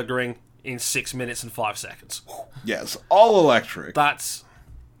Nürburgring in 6 minutes and 5 seconds. Yes, all electric. That's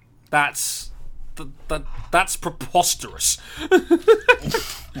preposterous.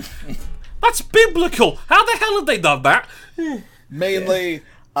 That's biblical. How the hell have they done that? Mainly,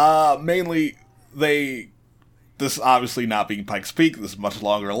 this obviously not being Pikes Peak. This is much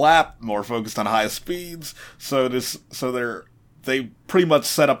longer lap, more focused on high speeds. So they pretty much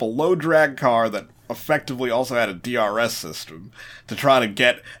set up a low drag car that effectively also had a DRS system to try to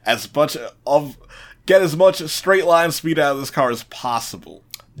get as much straight line speed out of this car as possible.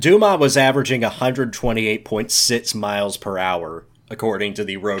 Dumas was averaging 128.6 miles per hour, according to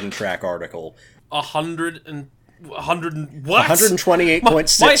the Road and Track article.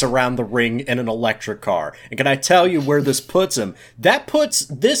 128.6 around the ring in an electric car. And can I tell you where this puts him?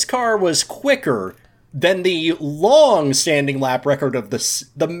 This car was quicker than the long-standing lap record of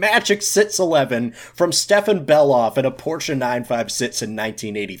the Magic 611 from Stefan Beloff in a Porsche 956 in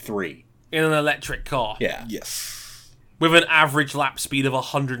 1983. In an electric car. Yeah. Yes. With an average lap speed of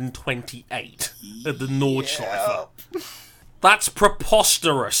 128 at the Nordschleife. That's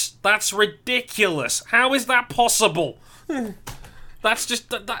preposterous. That's ridiculous. How is that possible? That's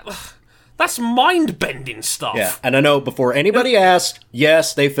just... That's mind-bending stuff. Yeah, and I know before anybody asked,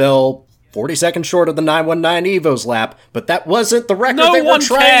 yes, they fell 40 seconds short of the 919 Evo's lap, but that wasn't the record they were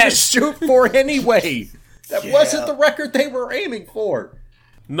trying to shoot for anyway. That wasn't the record they were aiming for.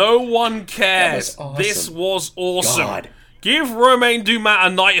 No one cares. Awesome. This was awesome. God. Give Romain Dumas a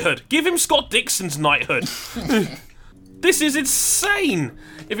knighthood. Give him Scott Dixon's knighthood. This is insane.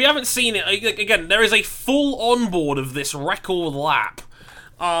 If you haven't seen it, again, there is a full onboard of this record lap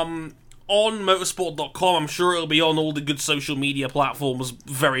on motorsport.com. I'm sure it'll be on all the good social media platforms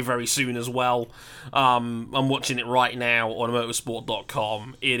very, very soon as well. I'm watching it right now on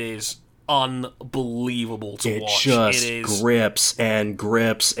motorsport.com. It is unbelievable to watch. It just grips and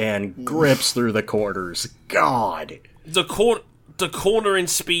grips and grips through the corners. God. The cornering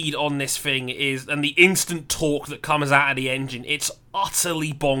speed on this thing is, and the instant torque that comes out of the engine, it's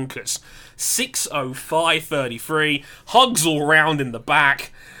utterly bonkers. 605.33, hugs all round in the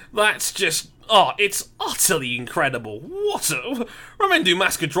back. That's just, it's utterly incredible. Romain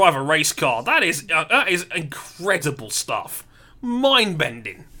Dumas could drive a race car. That is incredible stuff.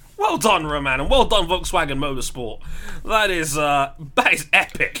 Mind-bending. Well done, Roman, and well done, Volkswagen Motorsport. That is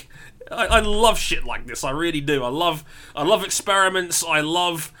epic. I love shit like this. I really do. I love experiments. I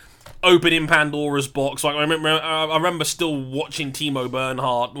love opening Pandora's box. Like I remember still watching Timo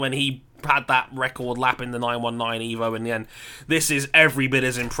Bernhardt when he had that record lap in the 919 Evo in the end. This is every bit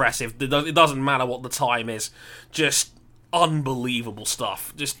as impressive. It doesn't matter what the time is. Just unbelievable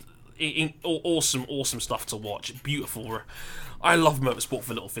stuff. Just awesome stuff to watch. Beautiful. I love motorsport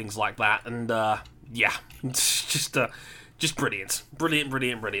for little things like that. And yeah, it's just brilliant.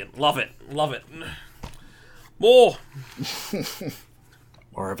 Brilliant. Love it. More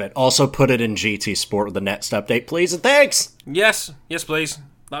of it. Also put it in GT Sport with the next update, please, and thanks! Yes, please.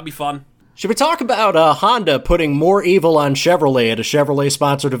 That'd be fun. Should we talk about Honda putting more evil on Chevrolet at a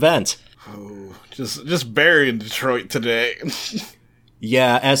Chevrolet-sponsored event? Oh, just burying Detroit today.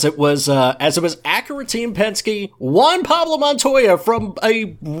 Yeah, as it was Acura Team Penske, Juan Pablo Montoya from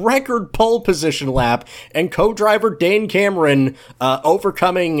a record pole position lap, and co-driver Dane Cameron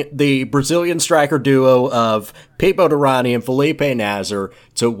overcoming the Brazilian striker duo of Pipo Derani and Felipe Nasr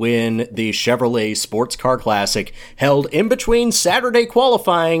to win the Chevrolet Sports Car Classic, held in between Saturday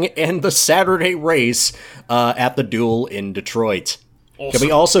qualifying and the Saturday race at the Duel in Detroit. Awesome. Can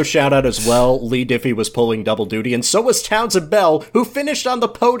we also shout out as well, Lee Diffie was pulling double duty, and so was Townsend Bell, who finished on the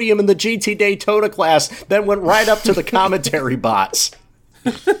podium in the GT Daytona class, then went right up to the commentary box.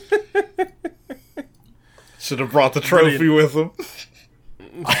 Should have brought the trophy with him.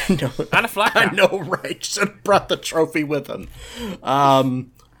 I know. And a flat I know, right? Should have brought the trophy with him.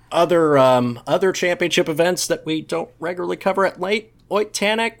 Other championship events that we don't regularly cover at late. Ott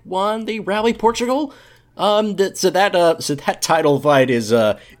Tanak won the Rally Portugal. So that title fight is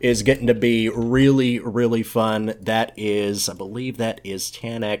getting to be really, really fun. That is, I believe that is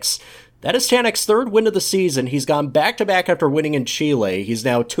Tanak's That is Tanek's third win of the season. He's gone back-to-back after winning in Chile. He's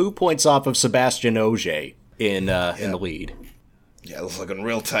now 2 points off of Sebastian Ogier in the lead. Yeah, it's looking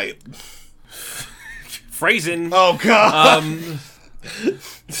real tight. Phrasing. Oh, God!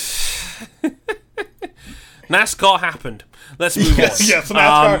 NASCAR happened. Let's move on. Yes,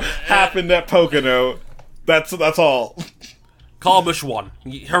 NASCAR happened at Pocono. That's all. Kyle Busch won.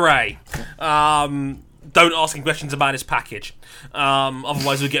 Hooray. Don't ask him questions about his package.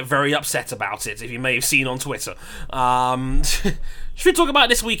 Otherwise, we'll get very upset about it, if you may have seen on Twitter. Should we talk about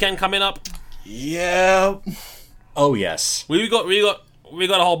this weekend coming up? Yeah. Oh, yes. We got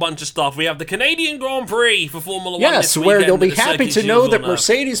a whole bunch of stuff. We have the Canadian Grand Prix for Formula 1 Yes, this weekend. where you'll be at the happy Circuit to know Gilles that Villeneuve.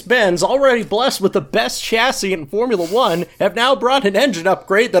 Mercedes-Benz, already blessed with the best chassis in Formula 1, have now brought an engine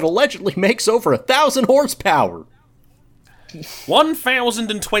upgrade that allegedly makes over 1,000 horsepower.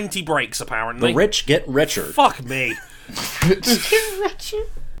 1,020 brakes, apparently. The rich get richer. Fuck me.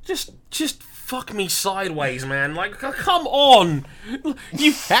 Just fuck me sideways, man. Like, come on.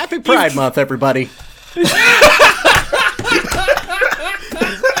 Happy Pride Month, everybody.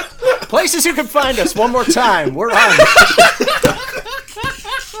 Places you can find us one more time. We're on.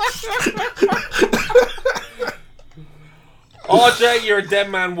 RJ, you're a dead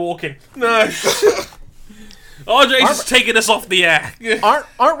man walking. No. RJ's just taking us off the air.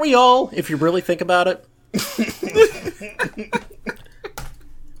 Aren't we all, if you really think about it?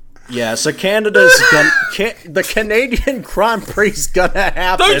 Yeah, so the Canadian Grand Prix is gonna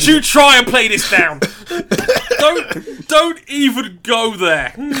happen. Don't you try and play this down. Don't even go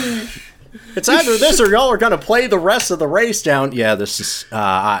there. It's either this or y'all are gonna play the rest of the race down. Yeah, this is.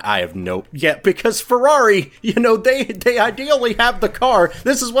 I have no. Yeah, because Ferrari, they ideally have the car.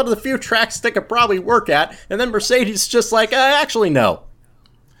 This is one of the few tracks they could probably work at, and then Mercedes just like, actually no.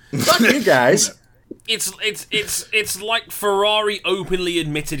 Fuck you guys. It's like Ferrari openly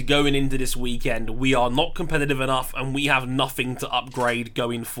admitted going into this weekend, we are not competitive enough and we have nothing to upgrade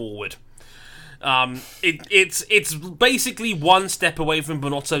going forward. It's basically one step away from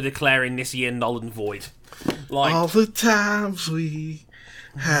Binotto declaring this year null and void. Like, all the times we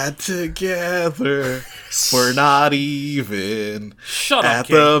had together, we're not even shut up, at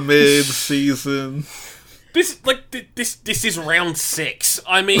the mid-season. This is round 6.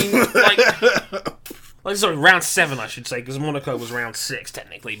 I mean, sorry, round 7, I should say, because Monaco was round 6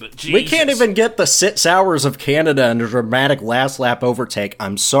 technically. But Jesus. We can't even get the 6 hours of Canada and a dramatic last lap overtake.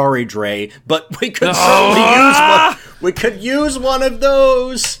 I'm sorry, Dre, but we could certainly use one. We could use one of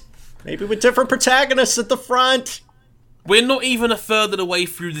those. Maybe with different protagonists at the front. We're not even a third of the way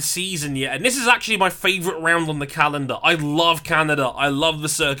through the season yet, and this is actually my favourite round on the calendar. I love Canada. I love the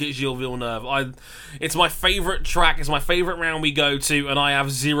Circuit Gilles Villeneuve. It's my favourite track. It's my favourite round we go to, and I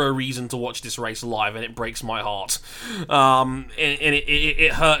have zero reason to watch this race live, and it breaks my heart. And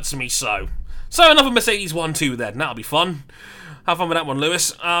it hurts me so. So another Mercedes 1-2 then. That'll be fun. Have fun with that one,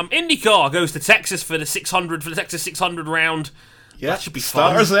 Lewis. IndyCar goes to Texas for the 600 for the Texas 600 round. Yeah, that should be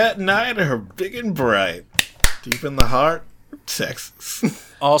fun. Stars at night are big and bright. Deep in the heart, Texas.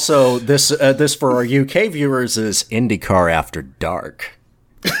 Also, this for our UK viewers is IndyCar After Dark.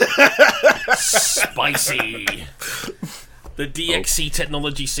 Spicy. The DXC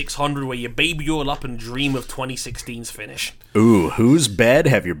Technology 600, where you baby all up and dream of 2016's finish. Ooh, whose bed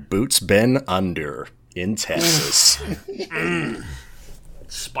have your boots been under in Texas?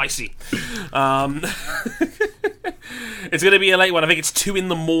 Spicy. It's going to be a late one. I think it's 2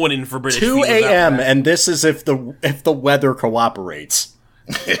 a.m. for British 2 a.m. and this is if the weather cooperates.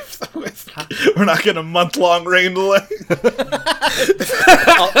 We're not getting a month-long rain delay.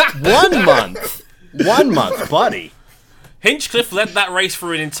 1 month. 1 month, buddy. Hinchcliffe led that race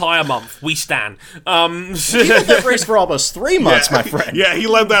for an entire month. We stan. He led that race for almost 3 months, my friend. Yeah, he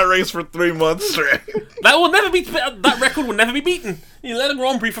led that race for 3 months straight. That record will never be beaten. He led a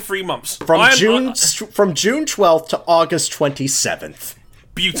Grand Prix for 3 months. From June 12th to August 27th.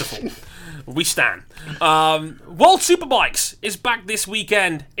 Beautiful. We stan. World Superbikes is back this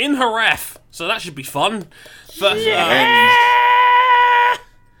weekend in Jerez, so that should be fun.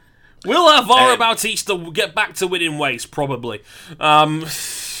 Will Alvaro Bautista get back to winning ways? Probably.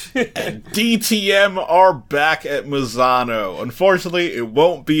 DTM are back at Misano. Unfortunately, it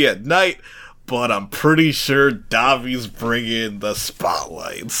won't be at night, but I'm pretty sure Davi's bringing the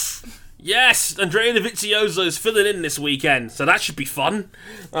spotlights. Yes, Andrea Dovizioso is filling in this weekend, so that should be fun.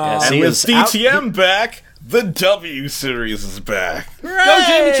 And with DTM back, the W Series is back. Go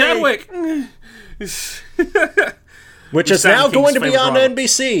Jamie Chadwick! Which is now going to be on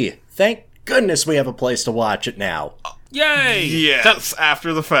NBC. Thank goodness we have a place to watch it now. Yay! Yes,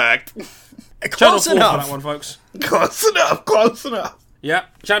 after the fact. Close enough. enough. For that one, folks. Close enough. Yeah,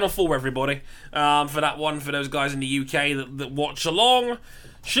 Channel 4, everybody. For that one, for those guys in the UK that watch along.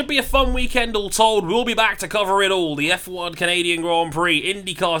 Should be a fun weekend, all told. We'll be back to cover it all. The F1 Canadian Grand Prix,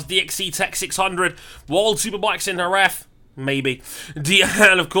 IndyCars, DXC Tech 600, World Superbikes in RF. Maybe.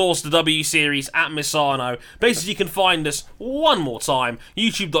 And of course, the W Series at Misano. Basically, you can find us one more time.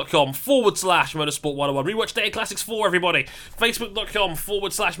 YouTube.com/Motorsport101. Rewatch Day Classics 4, everybody.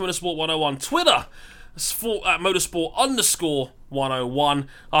 Facebook.com/Motorsport101. Twitter. At Motorsport_101.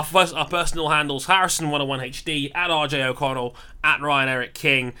 Our personal handles: Harrison101HD, at RJ O'Connell, at Ryan Eric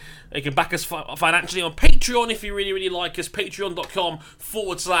King. You can back us financially on Patreon if you really, really like us.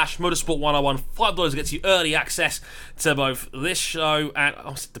 Patreon.com/Motorsport101. $5 gets you early access to both this show and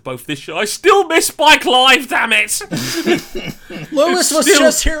I still miss Bike Live. Damn it! Lewis was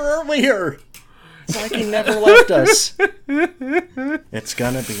just here earlier. It's like he never left us. It's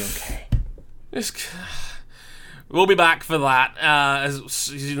gonna be okay. We'll be back for that.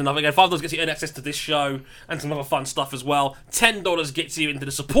 Again, $5 gets you early access to this show and some other fun stuff as well. $10 gets you into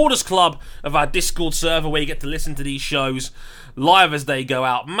the supporters club of our Discord server, where you get to listen to these shows live as they go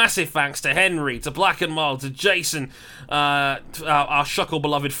out. Massive thanks to Henry, to Black and Mild, to Jason, our Shuckle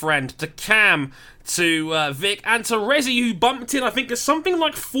beloved friend, to Cam, to Vic, and to Rezi, who bumped in, I think, at something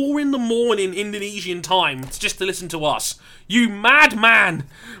like 4 in the morning Indonesian time just to listen to us. You madman!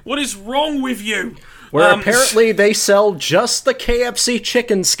 What is wrong with you? Where apparently they sell just the KFC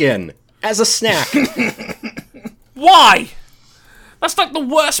chicken skin as a snack. Why? That's like the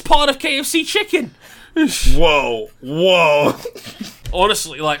worst part of KFC chicken. Whoa.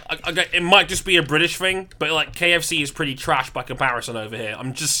 Honestly, like, it might just be a British thing, but like KFC is pretty trash by comparison over here.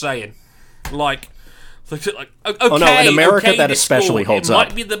 I'm just saying. Okay, oh no, in America that Discord, especially holds up. It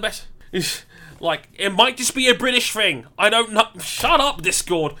might be the best. Like, it might just be a British thing. I don't know. Shut up,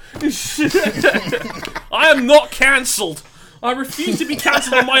 Discord. I am not cancelled. I refuse to be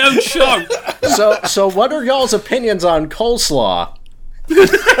cancelled on my own show. So what are y'all's opinions on coleslaw?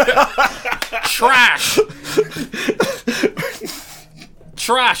 Trash.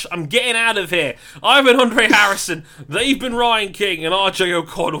 Trash. I'm getting out of here. I've been Andre Harrison. They've been Ryan King and RJ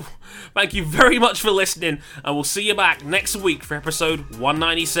O'Connell. Thank you very much for listening, and we'll see you back next week for episode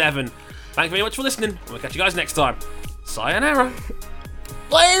 197. Thank you very much for listening. We'll catch you guys next time. Sayonara.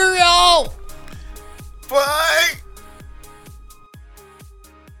 Later, y'all! Bye!